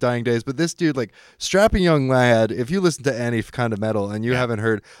the dying days. But this dude, like Strapping Young Lad, if you listen to any kind of metal and you haven't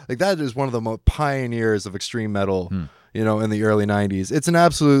heard, like that is one of the most pioneers of extreme metal, in the early 90s. It's an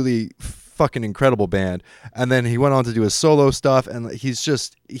absolutely fucking incredible band. And then he went on to do his solo stuff, and he's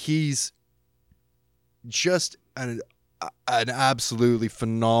just an absolutely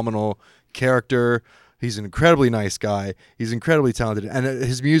phenomenal character. He's an incredibly nice guy. He's incredibly talented, and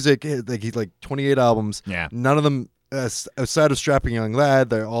his music, like he's like 28 albums. Yeah. None of them outside of Strapping Young Lad,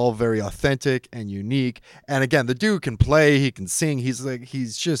 they're all very authentic and unique. And again, the dude can play, he can sing.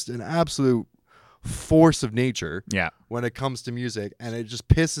 He's just an absolute force of nature. Yeah. When it comes to music, and it just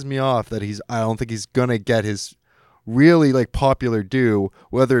pisses me off that I don't think he's gonna get his really like popular due,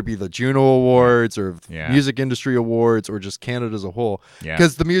 whether it be the Juno Awards or music industry awards or just Canada as a whole.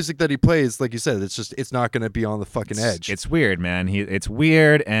 Because the music that he plays, like you said, it's not gonna be on the fucking edge. It's weird, man. It's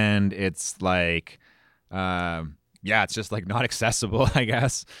weird, and it's like, it's just like not accessible, I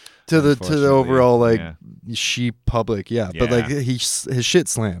guess, to the overall like sheep public. But like his shit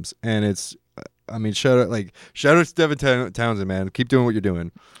slams, and it's. I mean, shout out to Devin Townsend, man. Keep doing what you're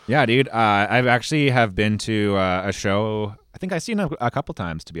doing. Yeah, dude. I've actually have been to a show. I think I've seen him a couple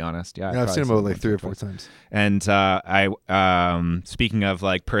times, to be honest. Yeah, I've seen him about like 3 or 4 times. And I speaking of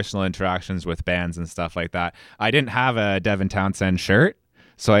like personal interactions with bands and stuff like that, I didn't have a Devin Townsend shirt.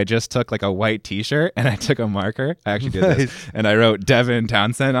 So I just took like a white T-shirt and I took a marker. I actually did this, and I wrote Devin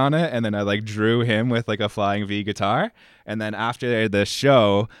Townsend on it, and then I like drew him with like a Flying V guitar. And then after the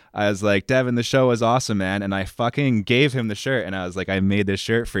show, I was like, Devin, the show was awesome, man. And I fucking gave him the shirt, and I was like, I made this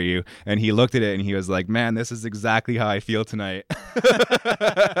shirt for you. And he looked at it and he was like, man, this is exactly how I feel tonight.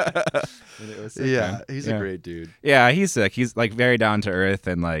 Sick, he's a great dude. Yeah, he's sick. He's like very down to earth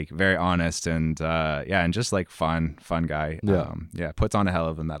and like very honest, and and just like fun guy. Puts on a hell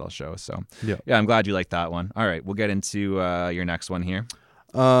of a metal show. So I'm glad you liked that one. All right, we'll get into your next one here.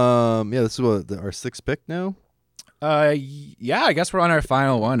 This is our 6th pick now. I guess we're on our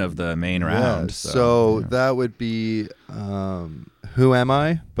final one of the main round. So that would be Who Am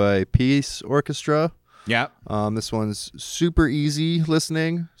I by Peace Orchestra. Yeah. This one's super easy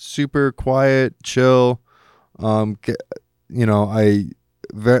listening, super quiet, chill. There's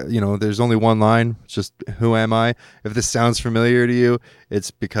only one line, it's just Who Am I? If this sounds familiar to you,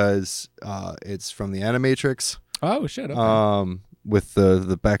 it's because it's from the Animatrix. Oh shit. Okay. With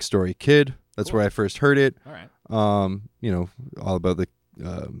the backstory kid. That's where I first heard it. All right. All about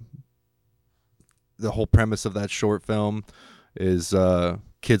the whole premise of that short film is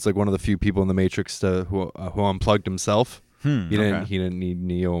kid's like one of the few people in the Matrix who unplugged himself. He didn't need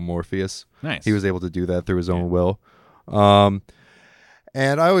Neo or Morpheus. Nice. He was able to do that through his own will. And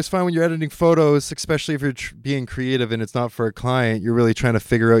I always find when you're editing photos, especially if you're being creative and it's not for a client, you're really trying to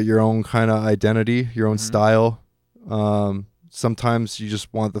figure out your own kind of identity, your own style. Sometimes you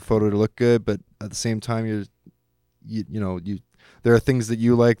just want the photo to look good, but at the same time, there are things that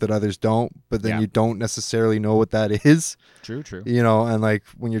you like that others don't, but then you don't necessarily know what that is. True. And like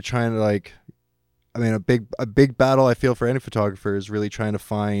when you're trying to a big battle I feel for any photographer is really trying to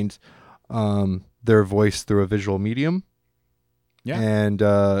find their voice through a visual medium. Yeah. And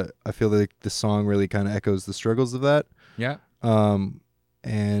I feel like the song really kind of echoes the struggles of that. Yeah.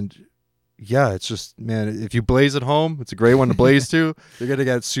 It's just, man, if you blaze at home, it's a great one to blaze to. You're going to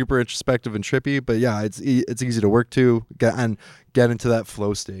get super introspective and trippy, but it's easy to work to get into that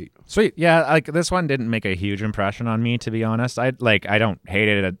flow state. Sweet. Yeah, like this one didn't make a huge impression on me, to be honest. I don't hate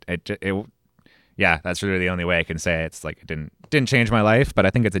it. That's really the only way I can say it. It's like it didn't change my life, but I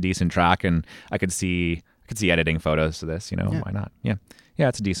think it's a decent track, and I could see editing photos to this, why not? Yeah,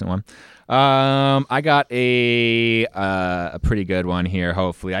 it's a decent one. I got a pretty good one here,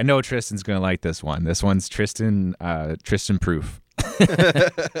 hopefully. I know Tristan's going to like this one. This one's Tristan proof.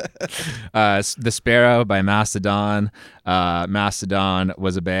 The Sparrow by Mastodon. Mastodon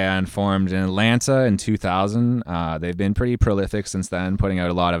was a band formed in Atlanta in 2000. They've been pretty prolific since then, putting out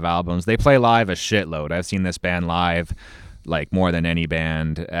a lot of albums. They play live a shitload. I've seen this band live like more than any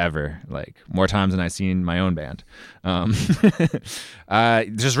band ever, like more times than I've seen my own band.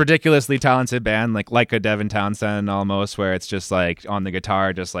 Just ridiculously talented band, like a Devin Townsend almost, where it's just like on the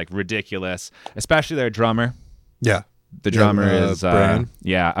guitar, just like ridiculous, especially their drummer. Yeah. The drummer is out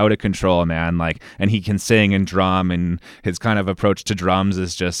of control, man. Like, and he can sing and drum, and his kind of approach to drums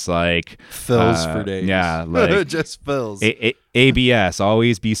is just like fills for days. Yeah, like just fills. ABS,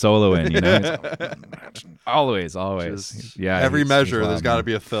 always be soloing, always. Just every measure, there's got to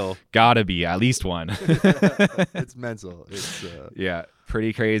be a fill. Got to be at least one. It's mental. It's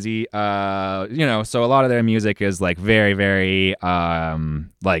pretty crazy. So a lot of their music is like very, very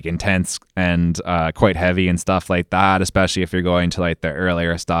like intense and quite heavy and stuff like that, especially if you're going to like their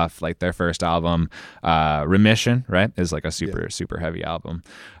earlier stuff, like their first album, Remission, right, is like a super heavy album.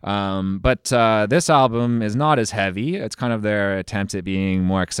 But this album is not as heavy. It's kind of their attempt at being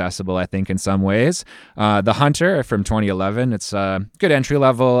more accessible, I think, in some ways. The Hunter from 2011, it's a good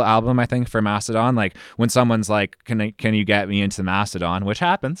entry-level album, I think, for Mastodon. Like when someone's like, can you get me into Mastodon, which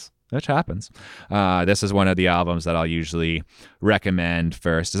happens. This is one of the albums that I'll usually recommend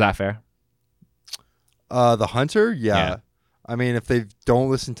first. Is that fair? The Hunter, yeah. Yeah. I mean, if they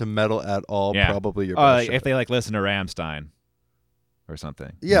don't listen to metal at all, Yeah. probably your Oh, best like, shot. if they like listen to Rammstein or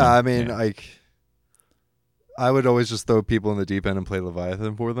something. Yeah, I mean, Yeah. like, I would always just throw people in the deep end and play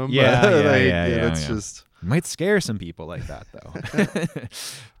Leviathan for them. Yeah, but, yeah, like, yeah, It's yeah. just Might scare some people like that though.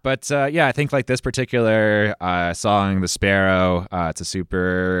 But yeah, I think like this particular song, The Sparrow, it's a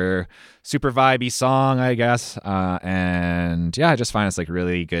super vibey song, I guess. And yeah, I just find it's like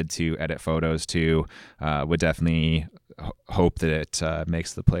really good to edit photos to. Would definitely hope that it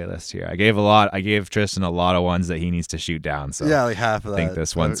makes the playlist here. I gave Tristan a lot of ones that he needs to shoot down. So yeah, like half of that. I think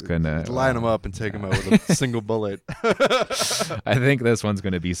this one's gonna line them up and take them out with a single bullet. I think this one's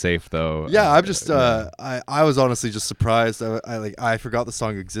gonna be safe though. Yeah, I'm just I was honestly just surprised. I forgot the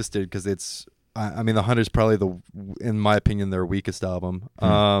song existed because it's I mean, The Hunter's probably in my opinion, their weakest album.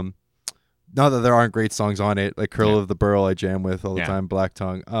 Not that there aren't great songs on it, like Curl of the Burl I jam with all the time, Black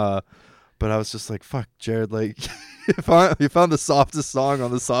Tongue. But I was just like, fuck, Jared, like you found the softest song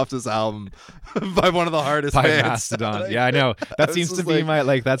on the softest album by one of the hardest by bands. Mastodon. Like, Yeah, I know. That seems to be my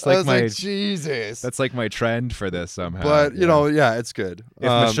that's I like was my like, Jesus. that's like my trend for this somehow. But you know, yeah, it's good. if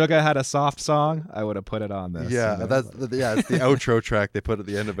Meshuggah had a soft song, I would have put it on this. Yeah, you know? it's the outro track they put at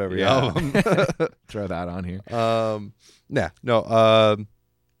the end of every album. Throw that on here.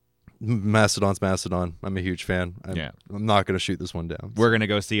 Mastodon's Mastodon. I'm a huge fan. I'm not gonna shoot this one down. We're gonna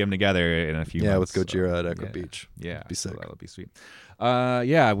go see him together in a few months. with Gojira at Echo Beach. Yeah, be sick. So that'll be sweet.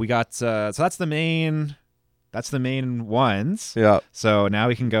 Yeah, we got so that's the main ones. Yeah. So now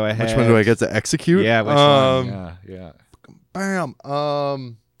we can go ahead. Which one do I get to execute? Yeah, which one? Yeah. Bam.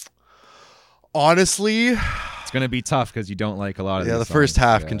 Honestly, it's gonna be tough because you don't like a lot of. the these first songs.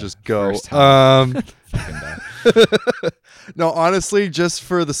 half can just go. First half. No, honestly, just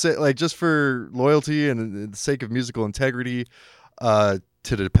for loyalty and the sake of musical integrity, to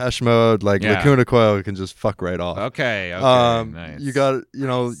the Depeche Mode, like Lacuna Coil can just fuck right off. Okay. Nice. You got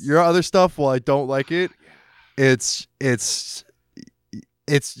your other stuff. While I don't like it, it's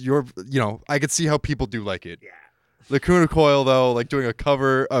your I could see how people do like it. Yeah. Lacuna Coil though, like doing a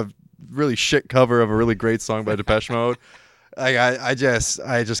really shit cover of a really great song by Depeche Mode. I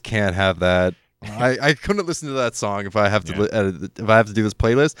just can't have that. I couldn't listen to that song if I have to if I have to do this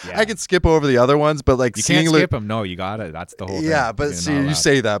playlist. Yeah. I can skip over the other ones, but like you can't skip them. No, you got it. That's the whole thing. Yeah, but see, you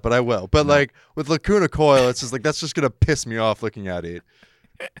say that, but I will. But like with Lacuna Coil, it's just like that's just gonna piss me off looking at it.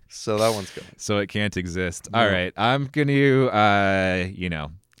 So that one's good. So it can't exist. No. All right, I'm gonna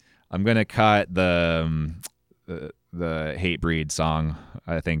I'm gonna cut the Hatebreed song.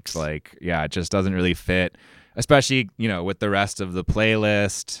 I think it just doesn't really fit. Especially, with the rest of the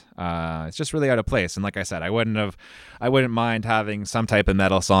playlist, it's just really out of place. And like I said, I wouldn't mind having some type of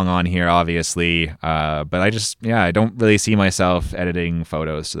metal song on here, obviously. But I don't really see myself editing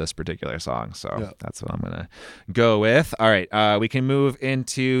photos to this particular song. So that's what I'm going to go with. All right. We can move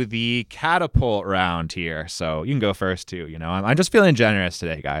into the catapult round here. So you can go first too. I'm just feeling generous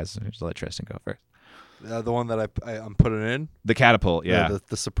today, guys. Just let Tristan go first. The one that I'm putting in? The catapult, yeah.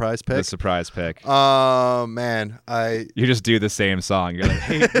 The surprise pick? The surprise pick. Oh, man. You just do the same song. You're like,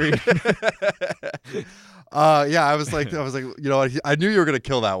 hey, I was like, I knew you were going to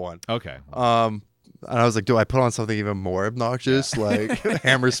kill that one. Okay. And I was like, do I put on something even more obnoxious, like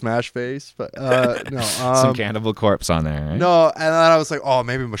Hammer Smash Face? But no. Some Cannibal Corpse on there, right? No, and then I was like, oh,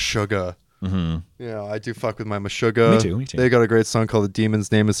 maybe Meshuggah. Mm-hmm. I do fuck with my Meshuggah. Me too. They got a great song called "The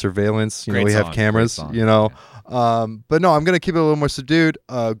Demon's Name is Surveillance." We have cameras. Song. But no, I'm gonna keep it a little more subdued.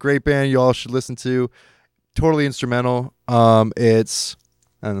 Great band, you all should listen to. Totally instrumental. It's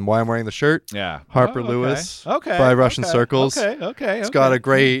and why I'm wearing the shirt. Yeah, Harper Lewis. Okay. By Russian Circles. Okay. It's got a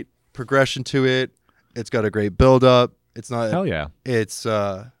great progression to it. It's got a great build up. It's not. Hell yeah. It's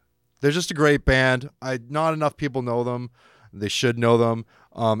they're just a great band. Not enough people know them. They should know them.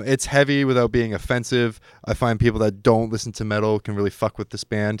 It's heavy without being offensive. I find people that don't listen to metal can really fuck with this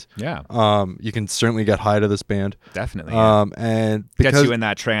band. Yeah. You can certainly get high to this band. Definitely. Yeah. And because gets you in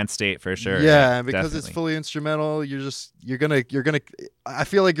that trance state for sure. Yeah, and because definitely. it's fully instrumental, you're gonna. I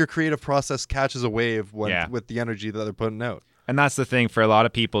feel like your creative process catches a wave with the energy that they're putting out. And that's the thing for a lot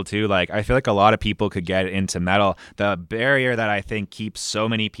of people too. Like, I feel like a lot of people could get into metal. The barrier that I think keeps so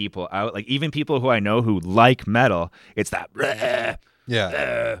many people out, like even people who I know who like metal, it's that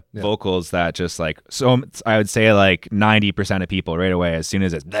vocals that just like, so I would say like 90% of people right away, as soon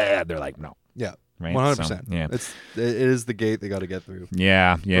as it's they're like, no. Yeah. Right? 100%. So, yeah. It is the gate they got to get through.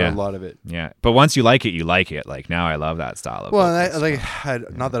 Yeah. For a lot of it. Yeah. But once you like it, you like it. Like now I love that style of vocals.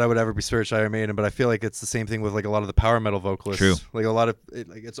 Not that I would ever be Spirit Iron Maiden, but I feel like it's the same thing with like a lot of the power metal vocalists. True. Like a lot of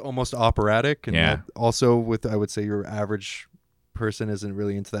it's almost operatic. And also with, I would say your average person isn't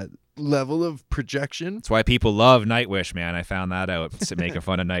really into that level of projection. That's why people love Nightwish, man. I found that out. Making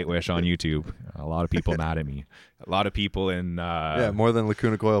fun of Nightwish on YouTube. A lot of people mad at me. A lot of people in More than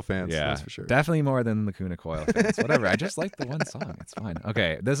Lacuna Coil fans. yeah, That's for sure. definitely more than Lacuna Coil fans. Whatever. I just like the one song. It's fine.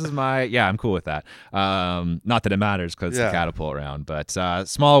 Okay, this is I'm cool with that. Not that it matters because it's the Catapult round, but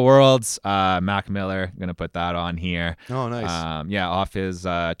Small Worlds, Mac Miller. Gonna put that on here. Oh, nice. Off his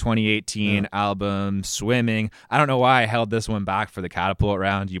 2018 album Swimming. I don't know why I held this one back for the Catapult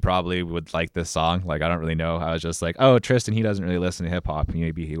round. You probably would like this song. Like, I don't really know. I was just like, oh, Tristan, he doesn't really listen to hip hop.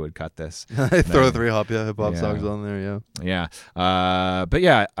 Maybe he would cut this. Throw 3 hip hop songs on there.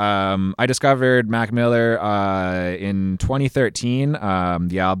 I discovered Mac Miller in 2013.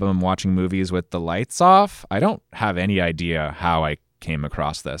 The album Watching Movies with the Lights Off. I don't have any idea how I came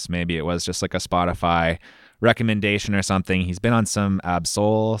across this. Maybe it was just like a Spotify recommendation or something. He's been on some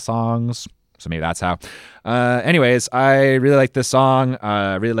Ab-Soul songs, so maybe that's how. Anyways, I really like this song.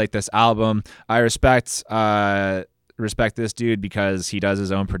 Really like this album. I respect this dude because he does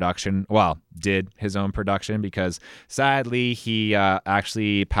his own production. Well, did his own production, because sadly he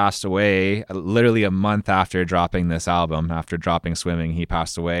actually passed away literally a month after dropping this album. After dropping Swimming, he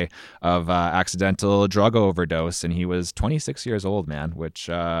passed away of accidental drug overdose, and he was 26 years old, man, which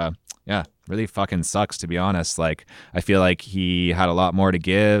really fucking sucks, to be honest. Like, I feel like he had a lot more to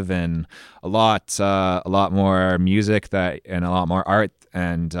give, and a lot more music and a lot more art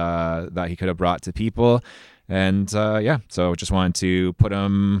and that he could have brought to people. And so just wanted to put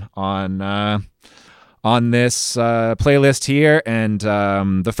him on this playlist here. And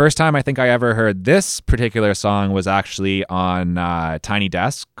the first time I think I ever heard this particular song was actually on Tiny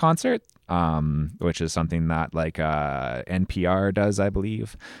Desk concert, which is something that NPR does, I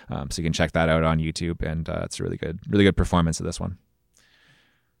believe. So you can check that out on YouTube, and it's a really good performance of this one.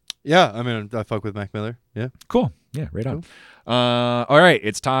 Yeah, I mean, I fuck with Mac Miller. Yeah. Cool. Yeah, right on. All right,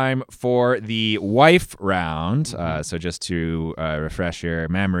 it's time for the wife round. So just to refresh your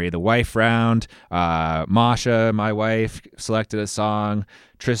memory, the wife round, Masha, my wife, selected a song.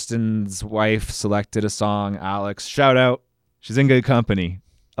 Tristan's wife selected a song. Alex, shout out. She's in good company.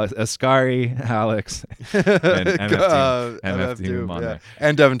 Ascari, Alex, and MF Doom on there.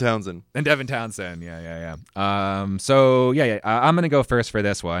 And Devin Townsend. Yeah. I'm gonna go first for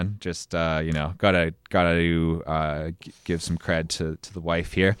this one. Just gotta give some cred to the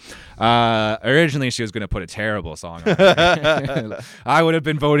wife here. Originally, she was gonna put a terrible song on there. I would have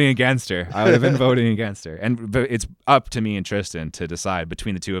been voting against her. But it's up to me and Tristan to decide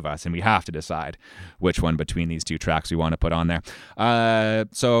between the two of us, and we have to decide which one between these two tracks we want to put on there.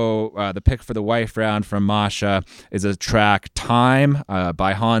 So the pick for the wife round from Masha is a track Time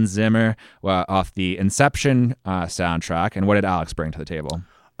by Hans Zimmer off the Inception soundtrack. And what did Alex bring to the table?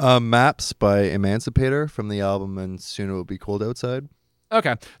 Maps by Emancipator from the album And Soon It Will Be Cold Outside.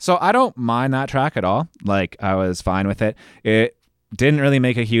 Okay, so I don't mind that track at all. Like, I was fine with it. It didn't really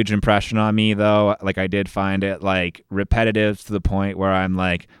make a huge impression on me, though. Like, I did find it repetitive to the point where I'm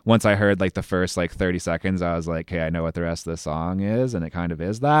like, once I heard the first 30 seconds, I was like, hey, I know what the rest of the song is, and it kind of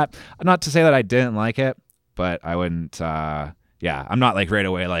is that. Not to say that I didn't like it, but I wouldn't. I'm not right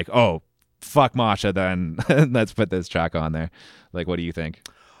away oh, fuck Masha, then let's put this track on there. What do you think?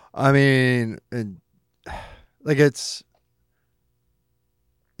 I mean,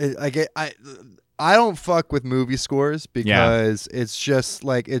 I don't fuck with movie scores because it's just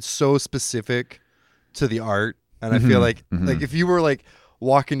it's so specific to the art, and I feel like if you were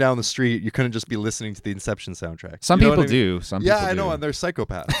walking down the street, you couldn't just be listening to the Inception soundtrack. Some people do. Some people I know, and they're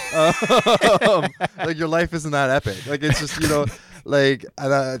psychopaths. Your life isn't that epic. It's just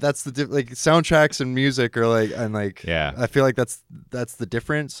that's the soundtracks and music are I feel like that's the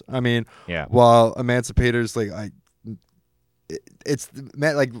difference. I mean, while Emancipator's it's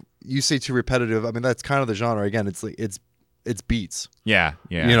you say too repetitive. I mean, that's kind of the genre. Again, it's beats. Yeah.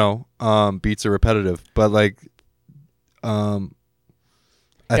 Beats are repetitive, but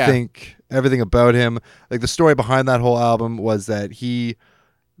I think everything about him, the story behind that whole album was that he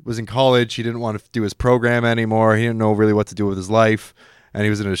was in college. He didn't want to do his program anymore. He didn't know really what to do with his life, and he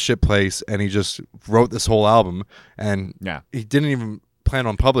was in a shit place. And he just wrote this whole album, and he didn't even plan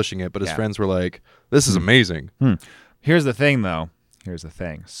on publishing it. But his friends were like, "This is amazing." Here's the thing, though.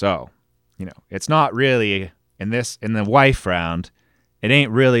 So, it's not really in the wife round. It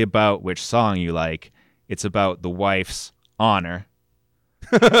ain't really about which song you like. It's about the wife's honor.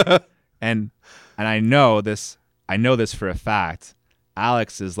 and I know this. I know this for a fact.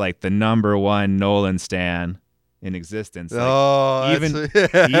 Alex is the number one Nolan stan in existence. Like, Oh, even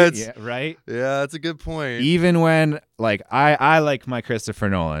yeah, right? yeah, that's a good point. Even when like I like my Christopher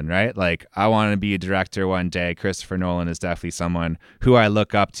Nolan, right? Like I want to be a director one day. Christopher Nolan is definitely someone who I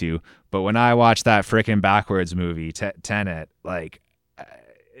look up to. But when I watched that freaking backwards movie, Tenet, like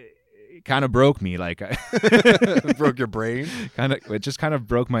it kind of broke me. Like Broke your brain. it just kind of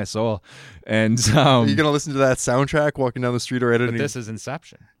broke my soul. And Are you gonna listen to that soundtrack walking down the street or editing? but this is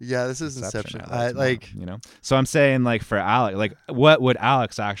Inception. Yeah, this is Inception. I Alex, like. you know. So I'm saying like for Alex, like what would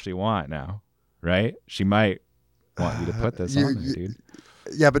Alex actually want now? Right? She might want you to put this on there, dude.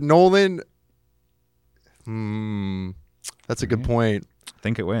 Yeah, but Nolan. That's a good point. I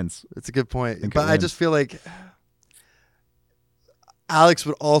think it wins. It's a good point. Think But it I wins. just feel like Alex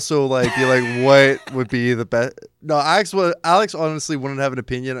would also like be like, what would be the best? No, Alex honestly wouldn't have an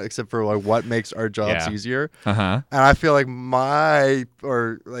opinion except for like what makes our jobs Yeah. easier. Uh-huh. And I feel like I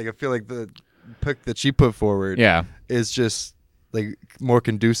feel like the pick that she put forward Yeah. is just like more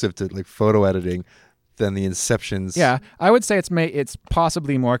conducive to like photo editing than the Inceptions. Yeah, I would say it's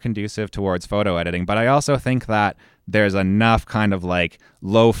possibly more conducive towards photo editing, but I also think that there's enough kind of like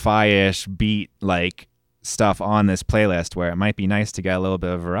lo-fi-ish beat like stuff on this playlist where it might be nice to get a little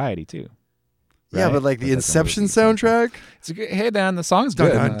bit of variety too. Yeah, Right? but like the With this Inception movie. soundtrack. It's a good, hey man, the song's Dun,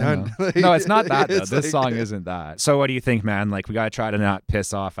 good. dun, I dun. know. Like, No, it's not that though. it's This like- song isn't that. So what do you think, man? Like we gotta try to not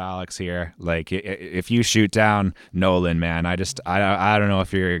piss off Alex here. Like if you shoot down Nolan, man, I don't know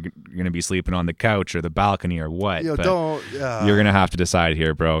if you're gonna be sleeping on the couch or the balcony or what. Yo, but don't. you're gonna have to decide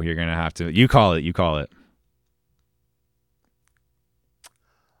here, bro. You're gonna have to. You call it. You call it.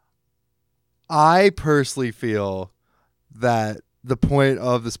 I personally feel that the point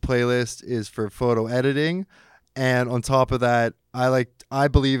of this playlist is for photo editing, and on top of that, I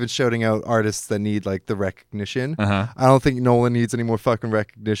believe in shouting out artists that need like the recognition. Uh huh. I don't think Nolan needs any more fucking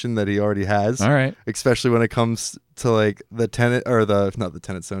recognition that he already has. All right. Especially when it comes to like the Tenet or not the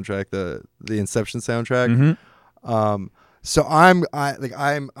Tenet soundtrack, the Inception soundtrack. Mm-hmm. So I'm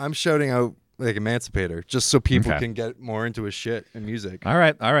shouting out like Emancipator just so people Okay. can get more into his shit and music. All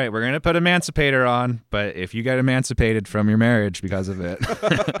right. All right. We're gonna put Emancipator on, but if you get emancipated from your marriage because of it,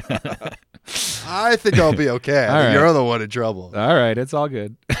 I think I'll be okay. All right. You're the one in trouble. all right, it's all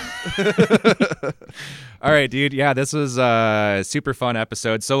good. All right, dude. Yeah, this was a super fun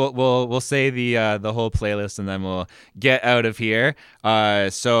episode. So we'll say the whole playlist and then we'll get out of here.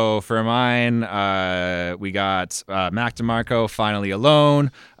 So for mine, we got Mac DeMarco, Finally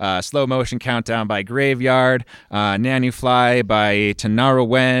Alone, Slow Motion Countdown by Graveyard, Nanny Fly by Tanara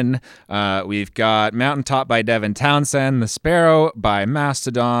Wen. We've got Mountaintop by Devin Townsend, The Sparrow by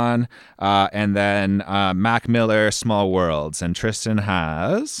Mastodon, and then Mac Miller, Small Worlds. And Tristan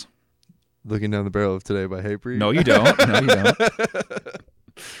has... Looking Down the Barrel of Today by Hatebreed. No, you don't. No, you don't.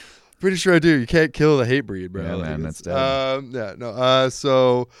 Pretty sure I do. You can't kill the Hatebreed, bro. Yeah, Like, man, it's- that's dead. Yeah, no.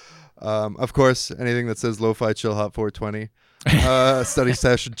 So, of course, anything that says lo-fi chill hot 420, study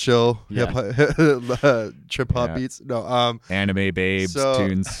session chill, Yeah. hip-hop, trip hop Yeah. beats. No. Anime babes So-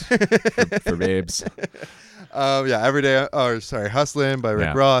 tunes for babes. Yeah, Hustlin' by Rick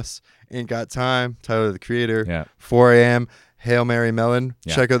Yeah. Ross, Ain't Got Time, Tyler the Creator, Yeah. 4 a.m., Hail Mary Melon.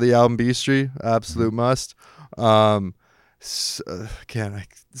 Yeah. Check out the album Beastry, absolute must.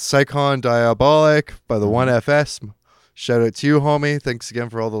 Psychon Diabolic by the 1FS. Shout out to you, homie. Thanks again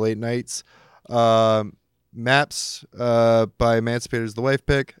for all the late nights. Maps by Emancipator's The Wife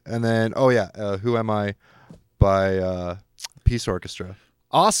Pick. And then, Who Am I by Peace Orchestra.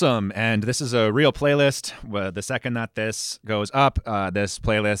 Awesome. And this is a real playlist. Well, the second that this goes up, this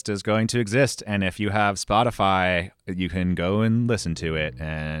playlist is going to exist. And if you have Spotify, you can go and listen to it.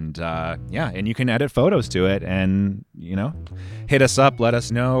 And and you can edit photos to it. And, hit us up. Let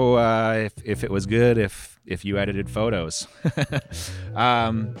us know if it was good, if you edited photos.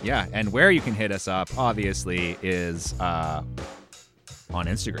 And where you can hit us up, obviously, is on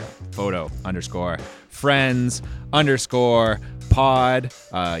Instagram,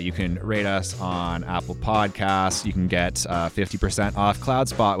 photo_friends_pod. You can rate us on Apple Podcasts. You can get 50% off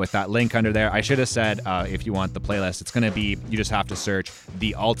CloudSpot with that link under there. I should have said if you want the playlist, it's going to be, you just have to search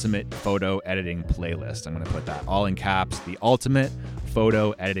the ultimate photo editing playlist. I'm going to put that all in caps, the ultimate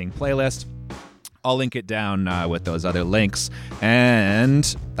photo editing playlist. I'll link it down with those other links. And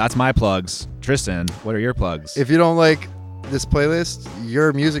that's my plugs. Tristan, what are your plugs? If you don't like this playlist,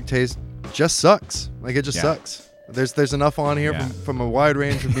 your music taste just sucks. Like, it just sucks. There's enough on here from a wide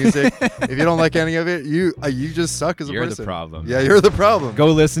range of music. If you don't like any of it, you just suck as a You're person. the problem. Yeah, you're the problem. Go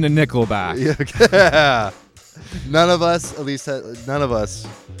listen to Nickelback. Yeah. None of us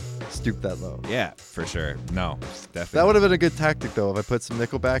stoop that low. Yeah, for sure. No, definitely. That would have been a good tactic, though, if I put some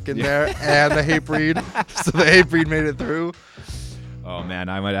Nickelback in there and the Hatebreed, so the Hatebreed made it through. Oh man,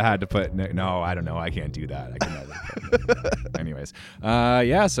 I might have had to put. No, I don't know. I can't do that. I can never. Anyways,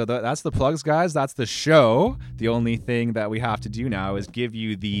 yeah. So that's the plugs, guys. That's the show. The only thing that we have to do now is give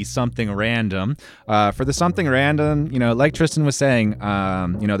you the something random. For the something random, like Tristan was saying,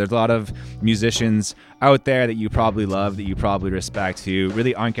 there's a lot of musicians out there that you probably love, that you probably respect, who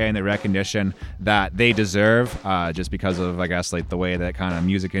really aren't getting the recognition that they deserve, just because of, I guess, like the way that kind of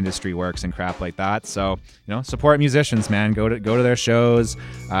music industry works and crap like that. So, support musicians, man. Go to their shows.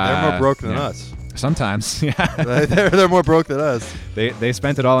 They're more broke than us. Sometimes, yeah. they're more broke than us. They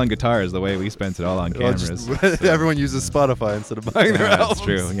spent it all on guitars the way we spent it all on cameras. Everyone uses Spotify instead of buying their albums. That's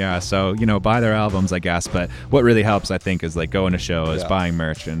true. Yeah. So buy their albums, I guess. But what really helps, I think, is like going to shows, buying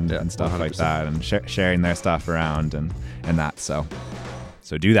merch, and stuff 100%. Like that, and sharing their stuff around and that. So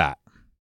do that.